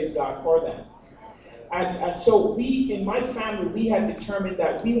want to praise God for that. And so we, in my family, we had determined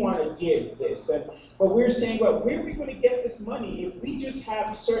that we want to give this. But we're saying, well, where are we going to get this money? If we just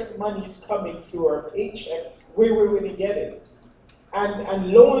have certain monies coming through our paycheck, where we're going to get it? And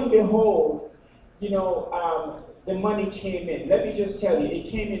lo and behold, the money came in. Let me just tell you,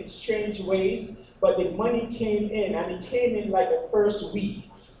 it came in strange ways, but the money came in, and it came in like the first week.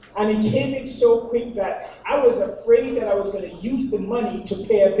 And it came in so quick that I was afraid that I was going to use the money to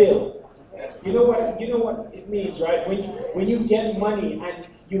pay a bill. You know what it means, right? When you get money and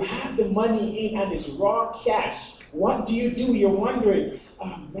you have the money in and it's raw cash, what do? You're wondering,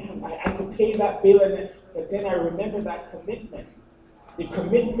 oh man, I could pay that bill, but then I remember that commitment, the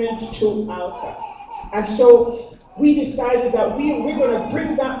commitment to Alpha. And so we decided that we're going to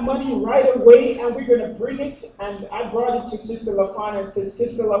bring that money right away, and we're going to bring it. And I brought it to Sister LaFawn and said,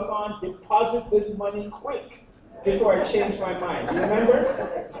 Sister LaFawn, deposit this money quick before I change my mind. You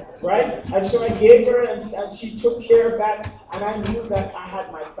remember? Right? And so I gave her, and she took care of that, and I knew that I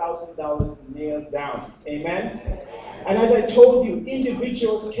had my $1,000 nailed down. Amen? And as I told you,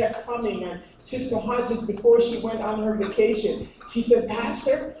 individuals kept coming, and Sister Hodges, before she went on her vacation, she said,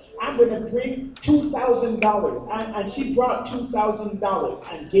 Pastor, I'm going to bring $2,000. And she brought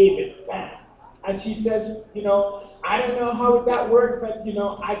 $2,000 and gave it back. And she says, I don't know how that worked, but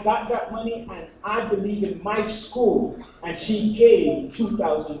I got that money, and I believe in Mike's school. And she gave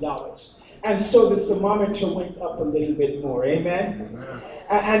 $2,000. And so the thermometer went up a little bit more. Amen?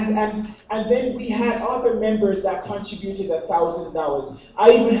 Amen. And then we had other members that contributed $1,000. I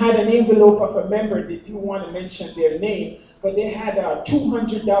even had an envelope of a member that you want to mention their name, but they had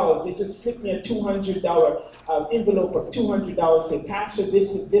 $200. They just slipped me a $200 envelope of $200. Said, Pastor,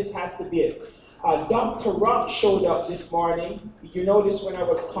 this has to be it. Dr. Rock showed up this morning. You notice when I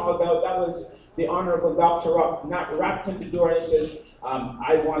was called out, that was the Honorable Dr. Rock, not rapped at the door and says,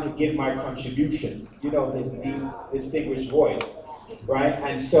 I want to give my contribution. You know, his deep, distinguished voice, right?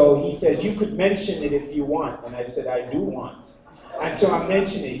 And so he said, you could mention it if you want. And I said, I do want. And so I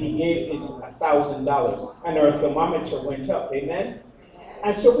mentioned it. He gave his $1,000, and our thermometer went up. Amen?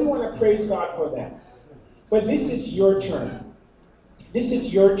 And so we want to praise God for that. But this is your turn. This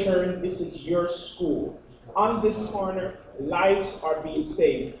is your turn. This is your school. On this corner, lives are being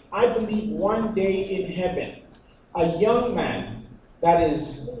saved. I believe one day in heaven, a young man that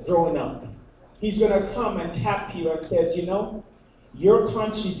is grown up, he's going to come and tap you and says, you know, your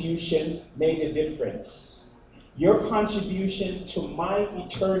contribution made a difference. Your contribution to my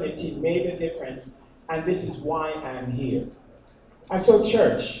eternity made a difference, and this is why I'm here. And so,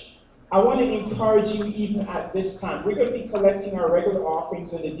 church, I want to encourage you even at this time. We're going to be collecting our regular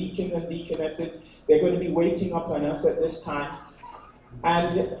offerings, and the deacons and deaconesses, they're going to be waiting up on us at this time.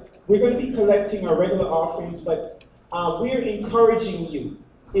 And we're going to be collecting our regular offerings, but we're encouraging you.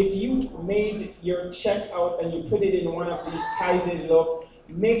 If you made your check out and you put it in one of these tithe envelopes,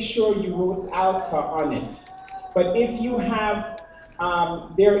 make sure you wrote Alka on it. But if you have,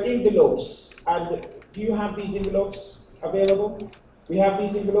 there are envelopes. And do you have these envelopes available? We have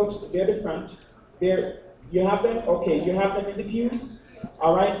these envelopes. They're the front. You have them? Okay, you have them in the pews?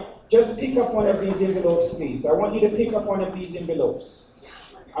 All right. Just pick up one of these envelopes, please. I want you to pick up one of these envelopes.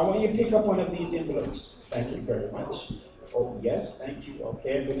 I want you to pick up one of these envelopes. Thank you very much. Oh, yes, thank you.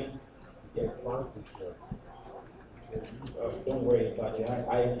 Okay, I'm gonna, yes. Don't worry about it.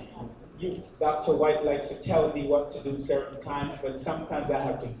 Dr. White likes to tell me what to do certain times, but sometimes I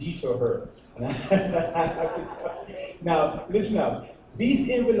have to veto her. And I have to tell. Now, listen up. These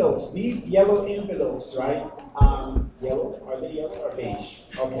envelopes, these yellow envelopes, right? Yellow? Are they yellow or beige?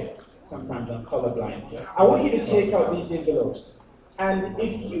 Okay. Sometimes I'm colorblind. I want you to take out these envelopes. And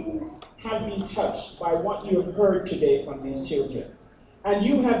if you have been touched by what you have heard today from these children, and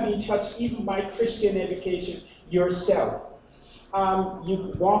you have been touched even by Christian education yourself,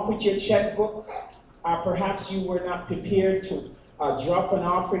 you walk with your checkbook, perhaps you were not prepared to drop an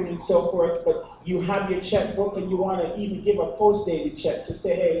offering and so forth, but you have your checkbook and you want to even give a post-dated check to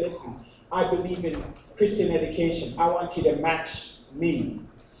say, hey, listen, I believe in Christian education. I want you to match me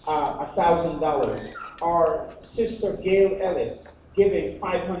 $1,000. Or Sister Gail Ellis giving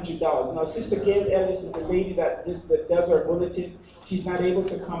 $500. Now, Sister Gail Ellis is the lady that does our bulletin. She's not able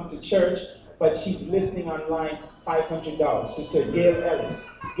to come to church, but she's listening online, $500. Sister Gail Ellis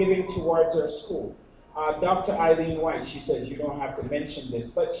giving towards our school. Dr. Eileen White, she says you don't have to mention this,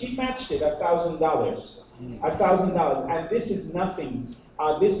 but she matched it, $1,000. $1,000, and this is nothing.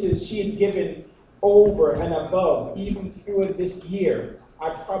 She is given over and above, even through this year,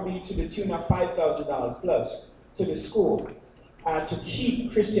 probably to the tune of $5,000 plus to the school to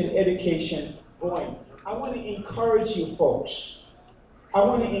keep Christian education going. I want to encourage you folks. I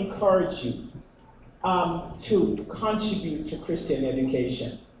want to encourage you to contribute to Christian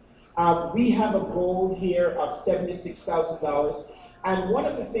education. We have a goal here of $76,000, and one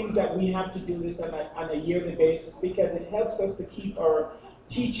of the things that we have to do this on a yearly basis because it helps us to keep our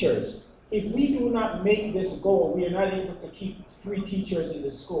teachers. If we do not make this goal, we are not able to keep 3 teachers in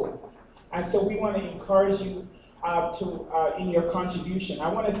the school. And so we want to encourage you in your contribution. I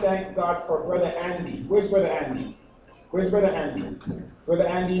want to thank God for Brother Andy. Where's Brother Andy? Where's Brother Andy? Brother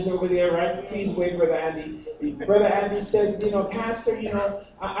Andy is over there, right? Please wait, Brother Andy. Brother Andy says, Pastor,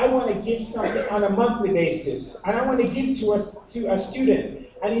 I want to give something on a monthly basis, and I want to give to a student.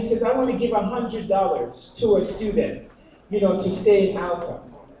 And he says, I want to give $100 to a student, to stay in Alka.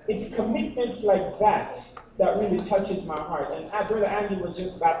 It's commitments like that that really touches my heart. And Brother Andy was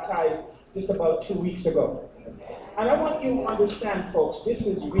just baptized just about 2 weeks ago. And I want you to understand, folks, this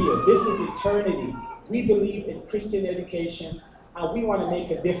is real. This is eternity. We believe in Christian education, and we want to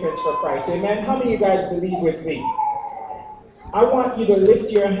make a difference for Christ. Amen? How many of you guys believe with me? I want you to lift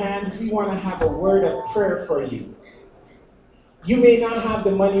your hand. We want to have a word of prayer for you. You may not have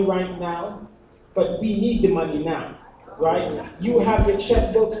the money right now, but we need the money now, right? You have your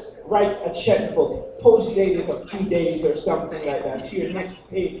checkbooks, write a checkbook, post dated a few days or something like that to your next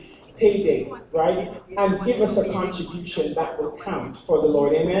payday, right? And give us a contribution that will count for the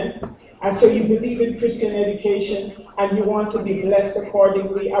Lord. Amen? And so you believe in Christian education and you want to be blessed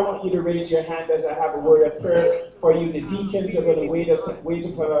accordingly, I want you to raise your hand as I have a word of prayer for you. The deacons are going to wait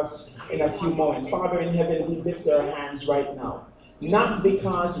upon us in a few moments. Father in heaven, we lift our hands right now. Not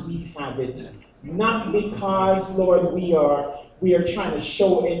because we have it, not because, Lord, we are trying to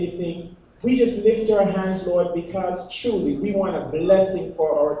show anything. We just lift our hands, Lord, because truly we want a blessing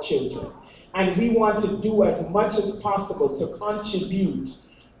for our children. And we want to do as much as possible to contribute,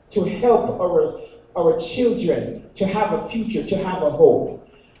 to help our children to have a future, to have a hope.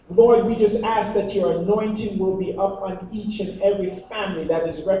 Lord, we just ask that your anointing will be up on each and every family that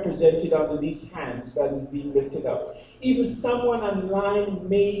is represented under these hands that is being lifted up. Even someone online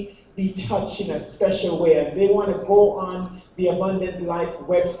may be touched in a special way, and they want to go on the Abundant Life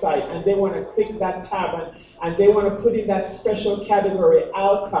website, and they want to click that tab, and they want to put in that special category,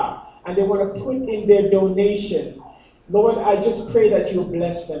 Alka, and they want to put in their donations. Lord, I just pray that you'll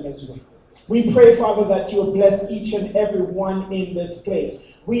bless them as well. We pray, Father, that you'll bless each and every one in this place.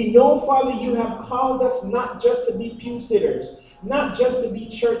 We know, Father, you have called us not just to be pew sitters, not just to be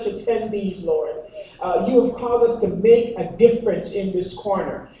church attendees, Lord. You have called us to make a difference in this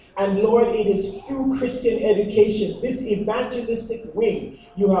corner. And Lord, it is through Christian education, this evangelistic wing,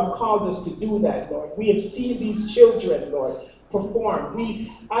 you have called us to do that, Lord. We have seen these children, Lord, perform.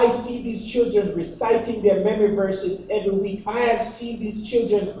 I see these children reciting their memory verses every week. I have seen these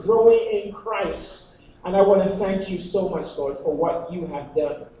children growing in Christ. And I want to thank you so much, Lord, for what you have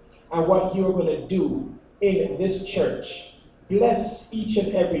done and what you're going to do in this church. Bless each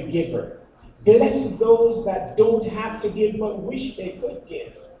and every giver. Bless those that don't have to give but wish they could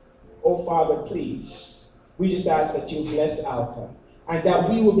give. Oh, Father, please, we just ask that you bless Alpha and that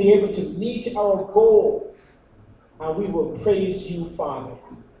we will be able to meet our goal. And we will praise you, Father,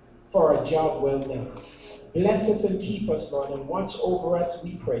 for a job well done. Bless us and keep us, Lord, and watch over us,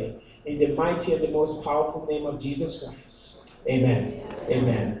 we pray, in the mighty and the most powerful name of Jesus Christ. Amen.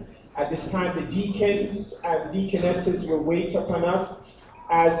 Amen. At this time, the deacons and deaconesses will wait upon us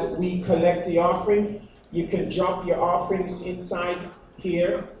as we collect the offering. You can drop your offerings inside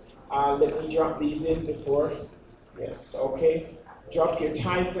here. Let me drop these in before. Yes, okay. Drop your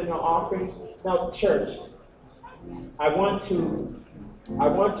tithes and your offerings. Now, church, I want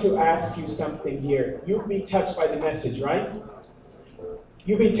to ask you something here. You've been touched by the message, right?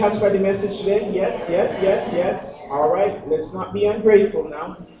 You've been touched by the message today? Yes, yes, yes, yes. All right, let's not be ungrateful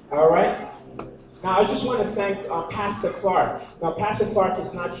now. All right? Now, I just want to thank Pastor Clark. Now, Pastor Clark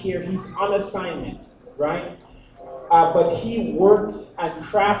is not here. He's on assignment, right? But he worked and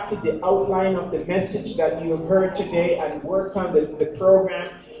crafted the outline of the message that you have heard today and worked on the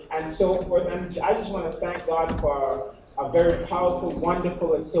program and so forth. And I just want to thank God for a very powerful,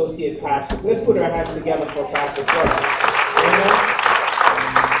 wonderful associate pastor. Let's put our hands together for Pastor Clark. Amen.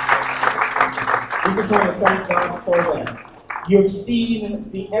 We just want to thank God for them. You've seen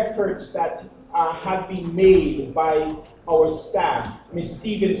the efforts that have been made by our staff. Miss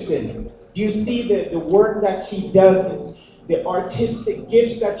Stevenson, do you see the work that she does, the artistic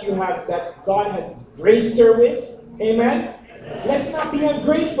gifts that you have, that God has graced her with? Amen? Let's not be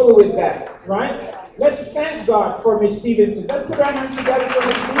ungrateful with that, right? Let's thank God for Miss Stevenson. Let's put our hands together for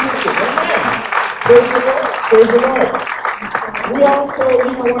Miss Stevenson. Amen. Praise the Lord. Praise the Lord. We also,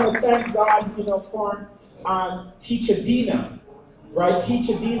 want to thank God, for Teacher Dina. Right,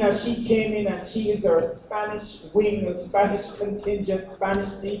 Teacher Dina, she came in and she is our Spanish wing, a Spanish contingent,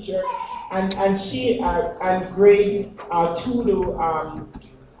 Spanish teacher, and she and grade 2 to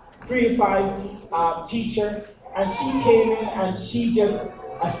 3 to 5 teacher, and she came in and she just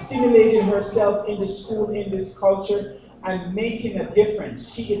assimilated herself in the school, in this culture, and making a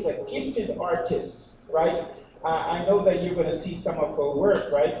difference. She is a gifted artist, right? I know that you're going to see some of her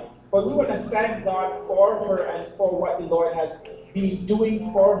work, right? But we want to thank God for her and for what the Lord has been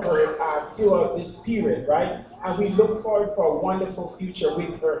doing for her throughout this period, right? And we look forward for a wonderful future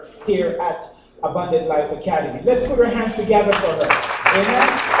with her here at Abundant Life Academy. Let's put our hands together for her.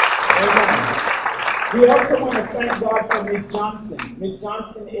 Amen? Amen. We also want to thank God for Miss Johnson. Miss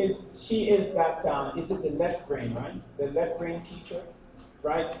Johnson is that, is it the left brain, right? The left brain teacher,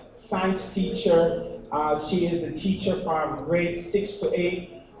 right? Science teacher. She is the teacher from grade 6 to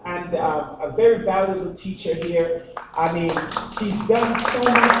 8. And a very valuable teacher here. I mean, she's done so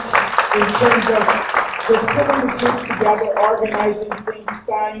much in terms of just putting the kids together, organizing things,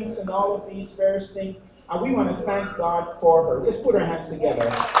 science, and all of these various things. And we want to thank God for her. Let's put our hands together.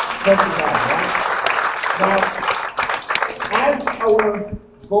 Thank you, God, right? Now, as our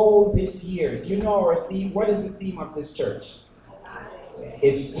goal this year, do you know our theme? What is the theme of this church?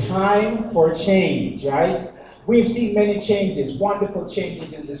 It's time for change, right? We've seen many changes, wonderful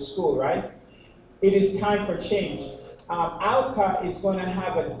changes in this school, right? It is time for change. Alka is going to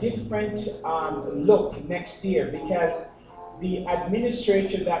have a different look next year because the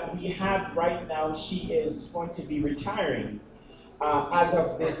administrator that we have right now, she is going to be retiring as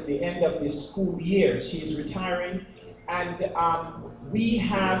of the end of this school year. She is retiring, and we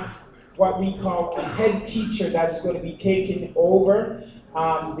have what we call a head teacher that's going to be taking over.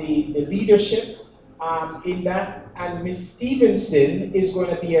 the leadership in that. And Miss Stevenson is going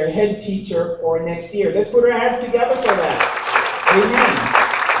to be our head teacher for next year. Let's put our hands together for that. Amen.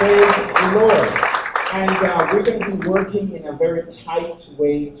 Praise the Lord. And we're going to be working in a very tight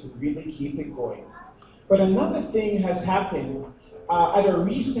way to really keep it going. But another thing has happened at a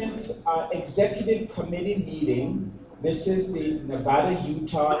recent executive committee meeting. This is the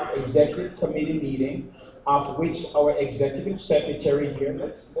Nevada-Utah Executive Committee meeting, of which our executive secretary here,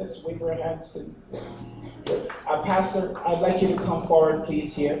 let's wave our hands. Pastor, I'd like you to come forward,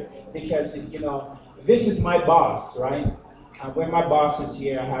 please, here, because, you know, this is my boss, right? When my boss is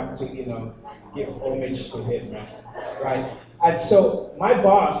here, I have to, you know, give homage to him, right? And so my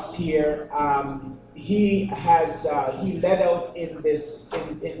boss here, he led out in this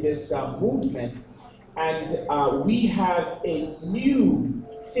movement, and we have a new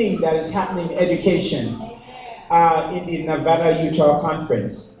thing that is happening in education in the Nevada-Utah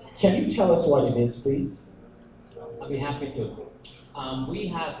Conference. Can you tell us what it is, please? I'll be happy to. We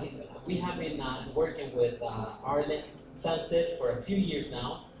have been working with Arlen Sunstead for a few years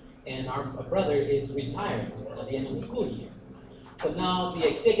now, and our brother is retiring at the end of the school year. So now the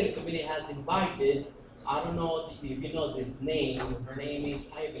executive committee has invited, I don't know if you know this name, her name is,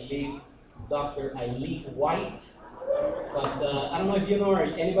 I believe, Dr. Eileen White, but I don't know if you know her,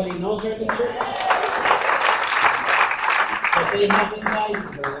 anybody knows her in the church? But they have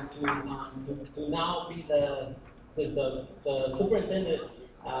invited her to now be the superintendent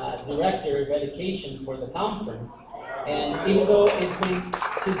director of education for the conference. And even though she's been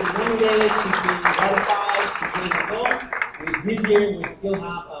nominated, she's been ratified, she's ready to go, this year we still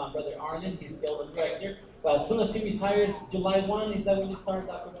have Brother Arlen, he's still the director. But as soon as he retires, July 1, is that when you start,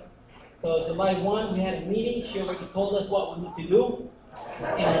 Dr. White? So July 1, we had a meeting, she already told us what we need to do.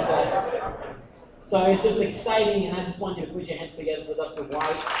 And so it's just exciting, and I just want you to put your hands together for Dr.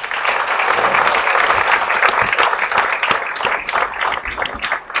 White.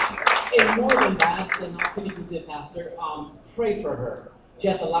 And more than that, and I'll finish with this, Pastor, pray for her. She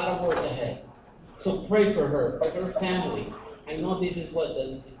has a lot of work ahead. So pray for her family. I know this is what,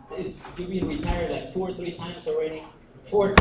 you've been retired like 2 or 3 times already. 4